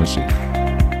Murfreesboro, Tennessee.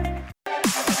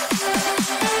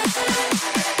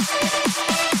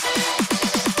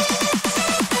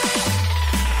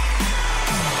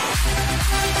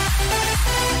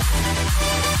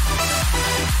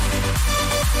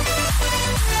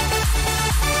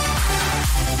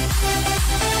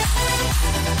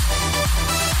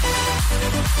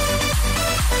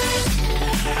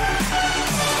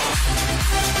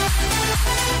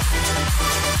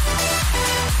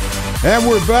 And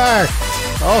we're back.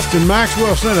 Austin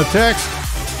Maxwell sent a text.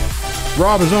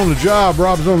 Rob is on the job.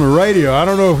 Rob is on the radio. I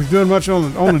don't know if he's doing much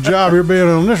on the job here being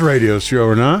on this radio show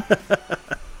or not.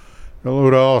 Hello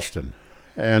to Austin.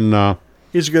 And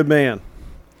he's a good man.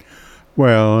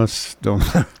 Well, let's don't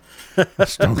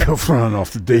go flying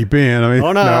off the deep end. I mean,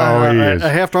 oh, no, I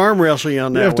have to arm wrestle you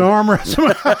on that. You have to arm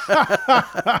wrestle.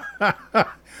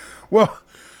 Well,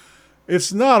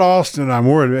 it's not Austin I'm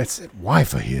worried about. It's that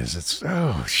wife of his. It's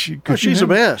she's the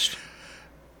best.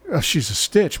 She's a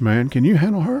stitch, man. Can you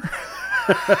handle her?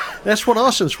 That's what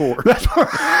Austin's for.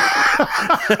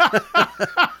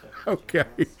 Okay.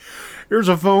 Here's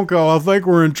a phone call. I think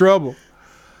we're in trouble.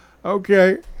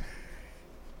 Okay.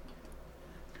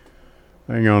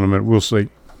 Hang on a minute. We'll see.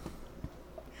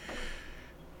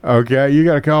 Okay, you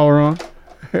got a caller on?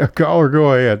 Caller,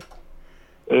 go ahead.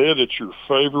 Ed, it's your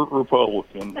favorite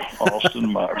Republican,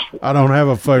 Austin Maxwell. I don't have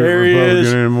a favorite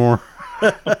Republican anymore.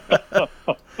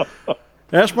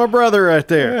 That's my brother right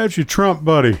there. That's your Trump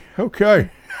buddy. Okay.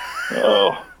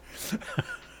 Oh,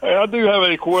 hey, I do have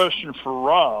a question for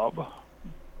Rob,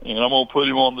 and I'm going to put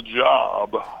him on the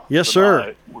job. Yes,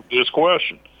 sir. With this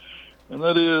question, and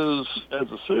that is, as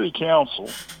a city council,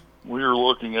 we are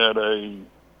looking at a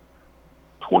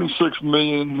 $26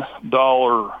 million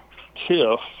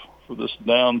TIF for this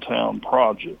downtown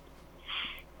project.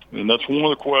 And that's one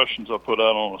of the questions I put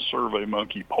out on a Survey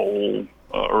Monkey poll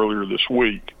earlier this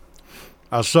week.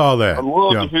 I saw that. I'd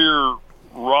love to hear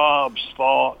Rob's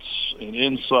thoughts and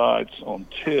insights on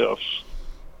TIFs.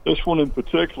 This one in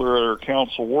particular at our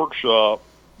council workshop,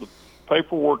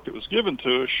 paperwork that was given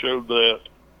to us showed that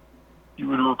you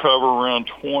would recover around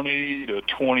 20 to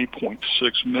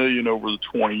 20.6 million over the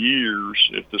 20 years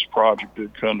if this project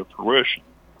did come to fruition.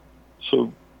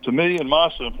 So to me, in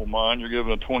my simple mind, you're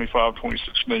given a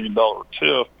 $26 million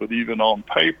TIF, but even on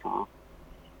paper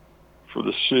for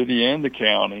the city and the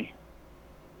county,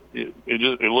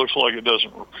 it looks like it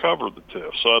doesn't recover the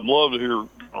TIF. So I'd love to hear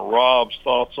Rob's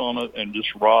thoughts on it and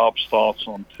just Rob's thoughts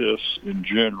on TIFs in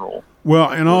general.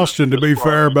 Well, in Austin, to be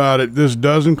fair about it, this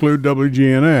does include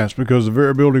WGNS because the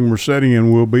very building we're sitting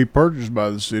in will be purchased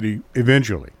by the city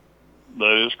eventually.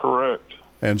 That is correct.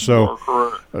 And so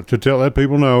to let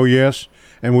people know, yes,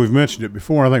 and we've mentioned it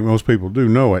before, I think most people do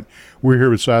know it, we're here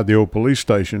beside the old police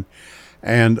station,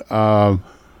 and well,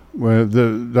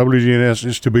 the WGNS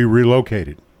is to be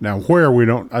relocated. Now, where we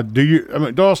don't,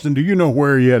 Dawson, do you know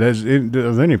where yet? Are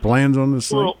there any plans on this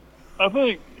thing? Well, I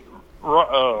think,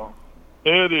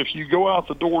 Ed, if you go out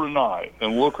the door tonight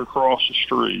and look across the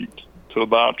street to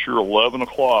about your 11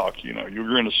 o'clock, you're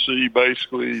going to see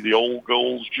basically the old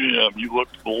Gold's Gym. You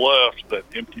look to the left, that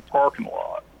empty parking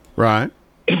lot. Right.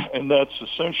 And that's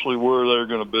essentially where they're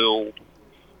going to build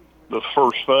the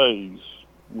first phase,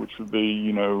 which would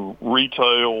be,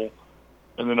 retail,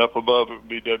 and then up above it would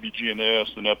be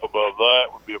WGNS, and up above that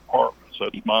would be apartments.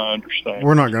 That's my understanding.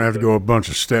 We're not going to have to go a bunch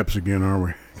of steps again, are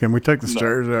we? Can we take the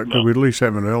stairs out? Could we at least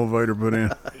have an elevator put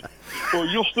in? Well,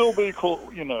 you'll still be,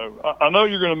 I know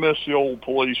you're going to miss the old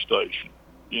police station,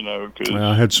 because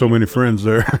I had so many friends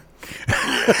there.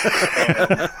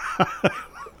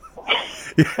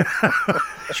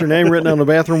 Is your name written on the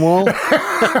bathroom wall?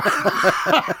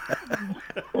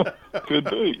 Could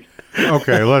be.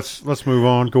 Okay, let's move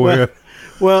on. Go ahead.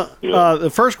 Well, the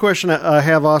first question I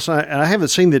have, Austin, and I haven't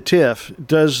seen the TIF.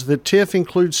 Does the TIF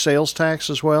include sales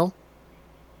tax as well?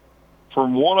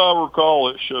 From what I recall,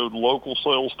 it showed local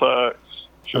sales tax,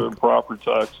 showed property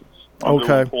taxes. I'm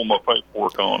going to pull my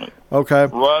paperwork on it. Okay.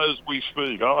 Right as we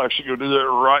speak. I'll actually go do that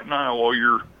right now while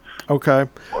you're... Okay.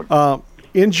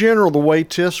 In general, the way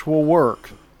TIFs will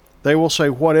work, they will say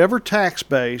whatever tax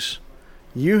base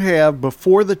you have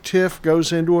before the TIF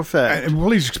goes into effect. And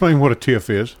please explain what a TIF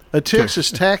is. A TIF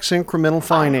is tax incremental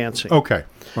financing. Okay.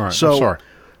 All right. I'm sorry.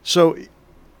 So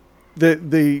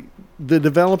the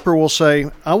developer will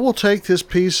say, I will take this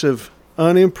piece of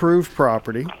unimproved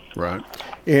property, right,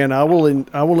 and I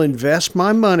will invest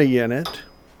my money in it,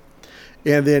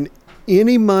 and then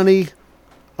any money,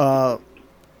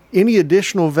 any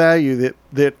additional value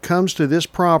that comes to this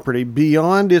property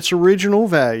beyond its original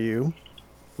value,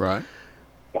 right,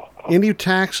 any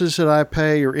taxes that I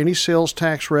pay or any sales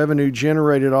tax revenue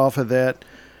generated off of that,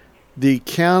 the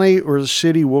county or the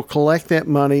city will collect that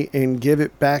money and give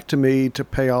it back to me to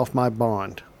pay off my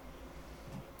bond.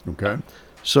 Okay.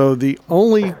 So the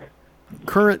only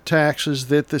current taxes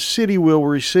that the city will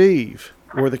receive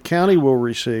or the county will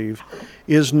receive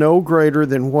is no greater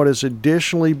than what is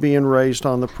additionally being raised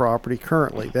on the property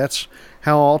currently. That's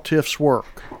how all TIFs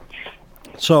work.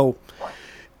 So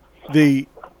the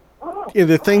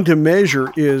thing to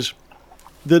measure is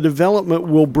the development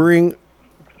will bring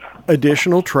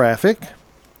additional traffic.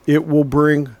 It will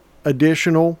bring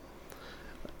additional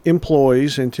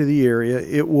employees into the area.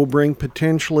 It will bring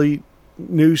potentially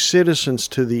new citizens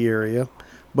to the area,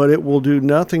 but it will do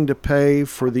nothing to pay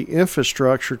for the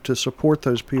infrastructure to support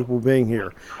those people being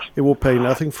here. It will pay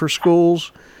nothing for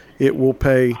schools. It will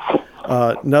pay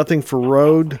nothing for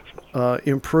road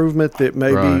improvement that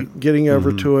may be getting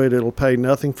over to it. It'll pay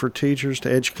nothing for teachers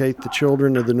to educate the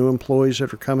children of the new employees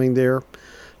that are coming there.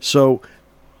 So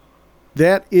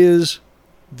that is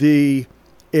the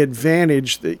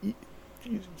advantage that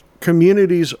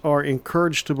communities are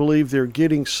encouraged to believe they're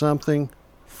getting something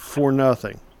for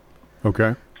nothing.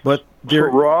 Okay. But so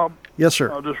Rob, yes, sir.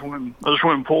 I just went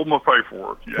and pulled my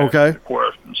paperwork. You okay. Asked the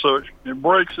question. So it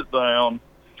breaks it down.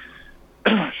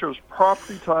 It shows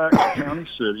property tax, county,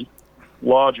 city,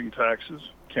 lodging taxes,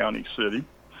 county, city,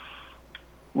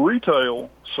 hotel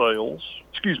sales,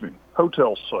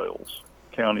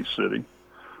 county, city,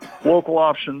 local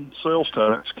option sales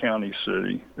tax, county,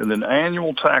 city, and then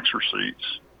annual tax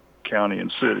receipts, county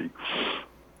and city.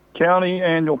 County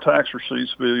annual tax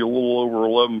receipts will be a little over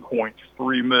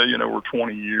 $11.3 million over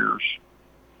 20 years,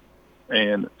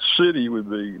 and city would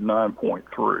be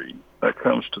 9.3. That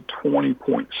comes to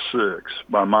 20.6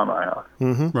 by my math.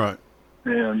 Mm-hmm. Right.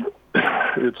 And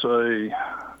it's a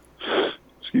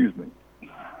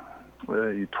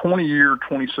 20-year,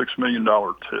 $26 million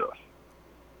TIF.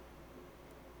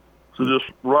 So just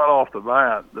right off the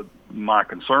bat, my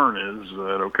concern is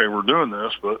that, okay, we're doing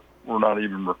this, but we're not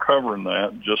even recovering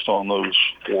that just on those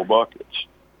four buckets.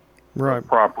 Right.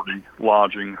 property,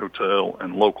 lodging, hotel,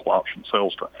 and local option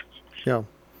sales tax. Yeah.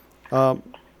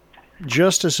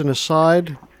 Just as an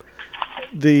aside,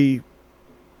 the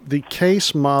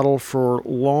case model for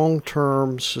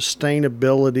long-term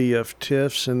sustainability of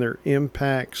TIFs and their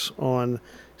impacts on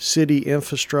city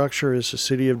infrastructure is the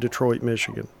city of Detroit,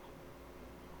 Michigan.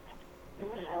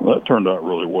 Well, that turned out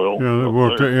really well. Yeah, that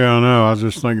worked. Yeah, I know. I was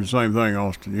just thinking the same thing,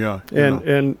 Austin. Yeah.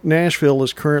 And Nashville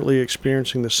is currently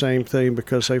experiencing the same thing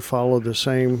because they followed the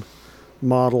same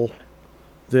model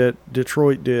that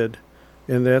Detroit did.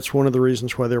 And that's one of the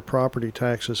reasons why their property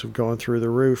taxes have gone through the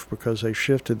roof, because they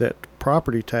shifted that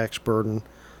property tax burden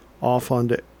off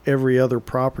onto every other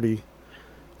property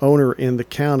owner in the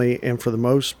county. And for the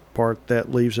most part,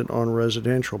 that leaves it on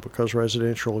residential, because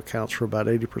residential accounts for about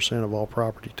 80% of all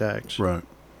property tax. Right.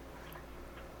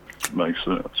 Makes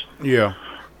sense. Yeah.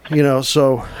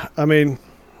 So, I mean,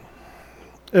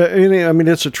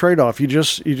 it's a trade-off. You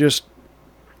just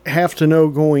have to know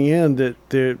going in that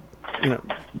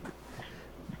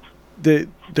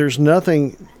there's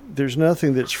nothing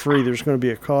that's free. There's going to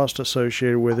be a cost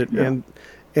associated with it, yeah.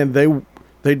 and they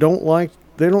don't like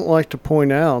to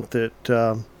point out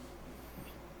that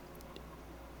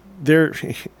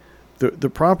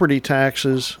the property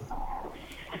taxes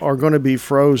are going to be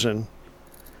frozen.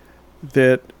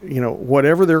 That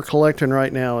whatever they're collecting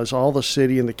right now is all the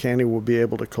city and the county will be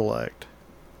able to collect.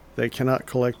 They cannot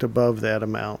collect above that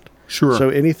amount. Sure. So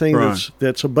anything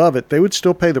that's above it, they would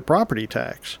still pay the property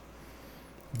tax.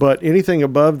 But anything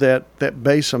above that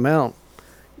base amount,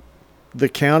 the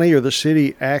county or the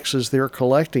city acts as their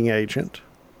collecting agent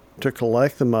to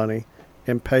collect the money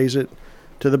and pays it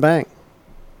to the bank.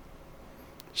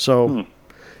 So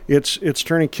it's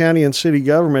turning county and city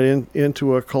government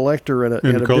into a collector and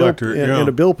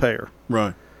a bill payer.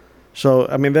 Right. So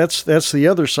I mean that's the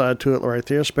other side to it right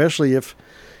there, especially if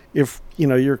because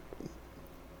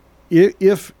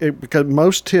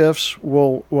most TIFs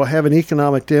will have an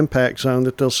economic impact zone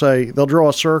that they'll draw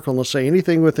a circle and they'll say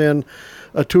anything within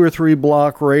a 2 or 3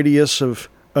 block radius of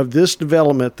this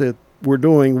development that we're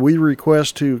doing, we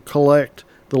request to collect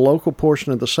the local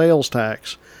portion of the sales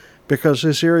tax, because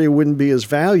this area wouldn't be as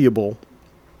valuable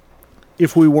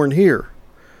if we weren't here.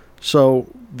 So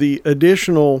the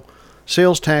additional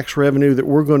sales tax revenue that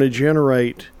we're going to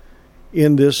generate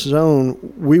in this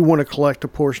zone, we want to collect a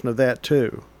portion of that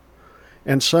too.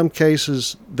 In some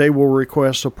cases, they will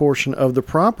request a portion of the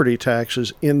property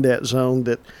taxes in that zone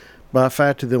that, by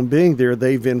fact of them being there,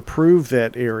 they've improved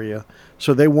that area.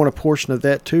 So they want a portion of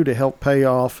that too to help pay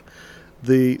off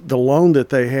the loan that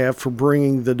they have for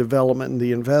bringing the development and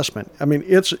the investment. I mean,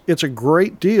 it's a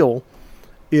great deal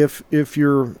if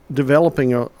you're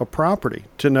developing a property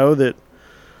to know that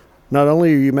not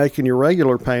only are you making your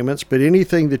regular payments, but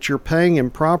anything that you're paying in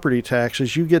property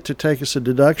taxes, you get to take as a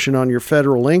deduction on your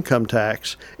federal income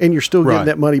tax, and you're still getting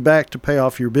that money back to pay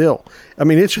off your bill. I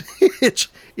mean, it's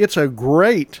a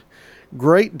great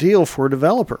deal for a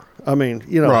developer. I mean,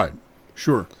 Right.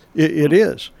 Sure. It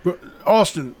is. But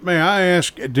Austin, may I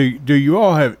ask, do you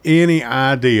all have any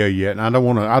idea yet? And I don't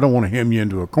want to hem you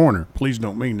into a corner. Please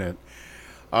don't mean that.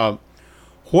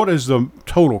 What is the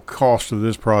total cost of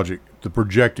this project? The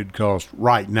projected cost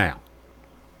right now?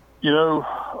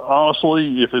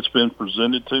 Honestly, if it's been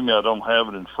presented to me, I don't have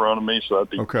it in front of me, so I'd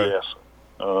be guessing.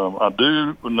 I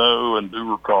do know and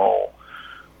do recall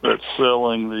that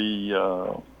selling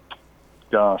the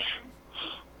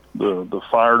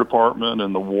fire department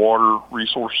and the water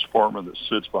resources department that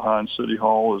sits behind City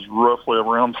Hall is roughly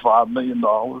around $5 million.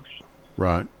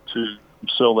 Right. To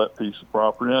sell that piece of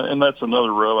property. And that's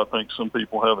another rub I think some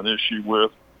people have an issue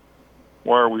with.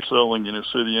 Why are we selling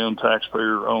city-owned,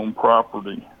 taxpayer-owned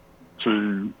property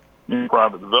to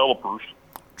private developers?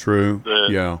 True.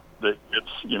 That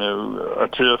it's a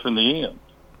TIF in the end.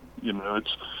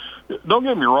 Don't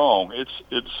get me wrong.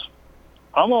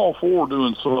 I'm all for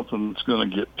doing something that's going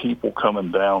to get people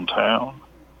coming downtown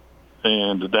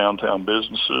and to downtown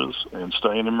businesses and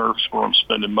staying in Murfreesboro and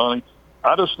spending money.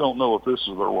 I just don't know if this is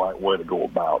the right way to go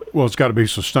about it. Well, it's got to be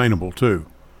sustainable too.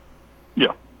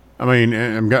 Yeah. I mean,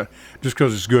 just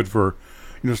because it's good for,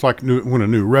 it's like when a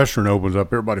new restaurant opens up,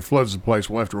 everybody floods the place.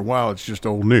 Well, after a while, it's just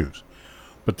old news.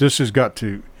 But this has got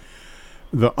to,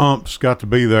 the ump's got to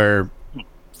be there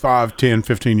 5, 10,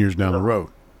 15 years down the road.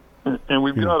 And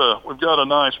we've got a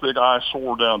nice big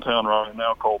eyesore downtown right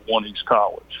now called One East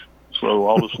College. So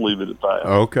I'll just leave it at that.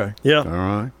 Okay. Yeah. All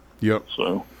right. Yep.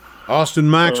 So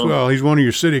Austin Maxwell, he's one of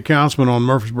your city councilmen on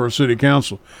Murfreesboro City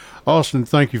Council. Austin,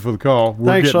 thank you for the call.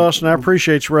 Thanks, Austin. I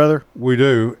appreciate you, brother. We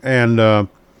do. And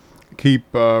keep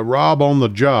Rob on the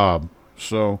job.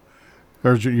 So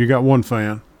you got one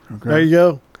fan. Okay. There you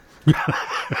go.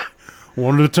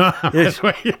 One at a time. That's the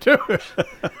way you do it.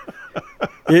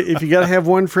 If you got to have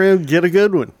one friend, get a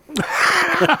good one.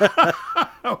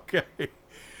 Okay.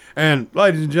 And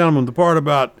ladies and gentlemen, the part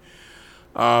about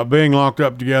being locked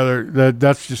up together,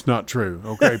 that's just not true.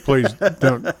 Okay, please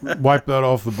don't wipe that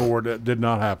off the board. That did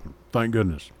not happen. Thank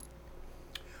goodness.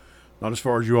 Not as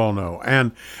far as you all know.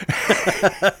 And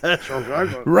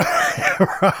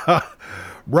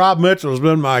Rob Mitchell has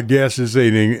been my guest this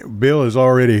evening. Bill is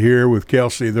already here with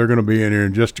Kelsey. They're going to be in here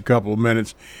in just a couple of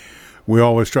minutes. We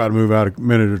always try to move out a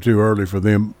minute or two early for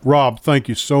them. Rob, thank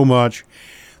you so much.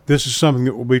 This is something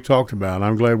that will be talked about.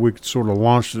 I'm glad we could sort of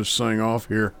launch this thing off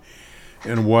here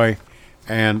in a way,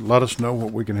 and let us know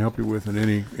what we can help you with in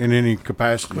any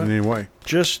capacity, in any way.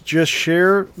 Just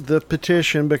share the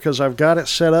petition, because I've got it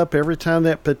set up. Every time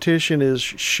that petition is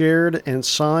shared and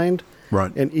signed,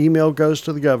 right, an email goes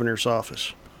to the governor's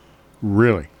office.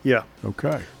 Really? Yeah.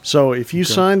 Okay. So if you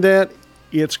sign that,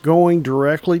 it's going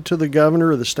directly to the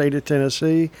governor of the state of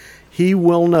Tennessee. He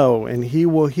will know, and he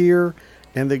will hear,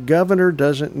 and the governor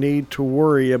doesn't need to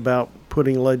worry about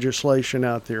putting legislation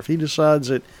out there. If he decides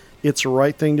that it's the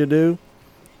right thing to do,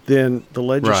 then the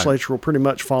legislature will pretty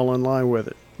much fall in line with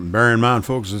it. Bear in mind,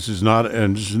 folks, this is not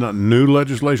new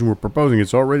legislation we're proposing.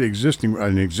 It's already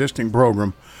an existing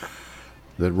program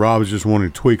that Rob is just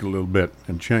wanting to tweak a little bit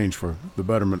and change for the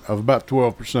betterment of about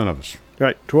 12% of us.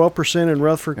 Right, 12% in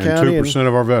Rutherford and County. 2%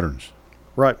 of our veterans.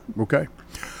 Right. Okay.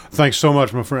 Thanks so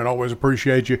much, my friend. Always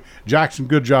appreciate you. Jackson,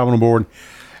 good job on the board.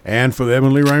 And for the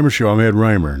Edwin Lee Raymer Show, I'm Ed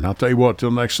Raymer. And I'll tell you what,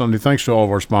 till next Sunday, thanks to all of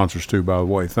our sponsors, too, by the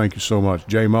way. Thank you so much.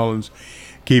 Jay Mullins,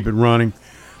 Keep It Running,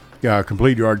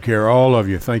 Complete Yard Care, all of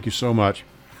you, thank you so much.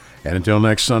 And until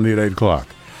next Sunday at 8 o'clock,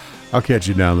 I'll catch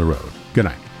you down the road. Good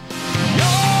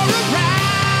night.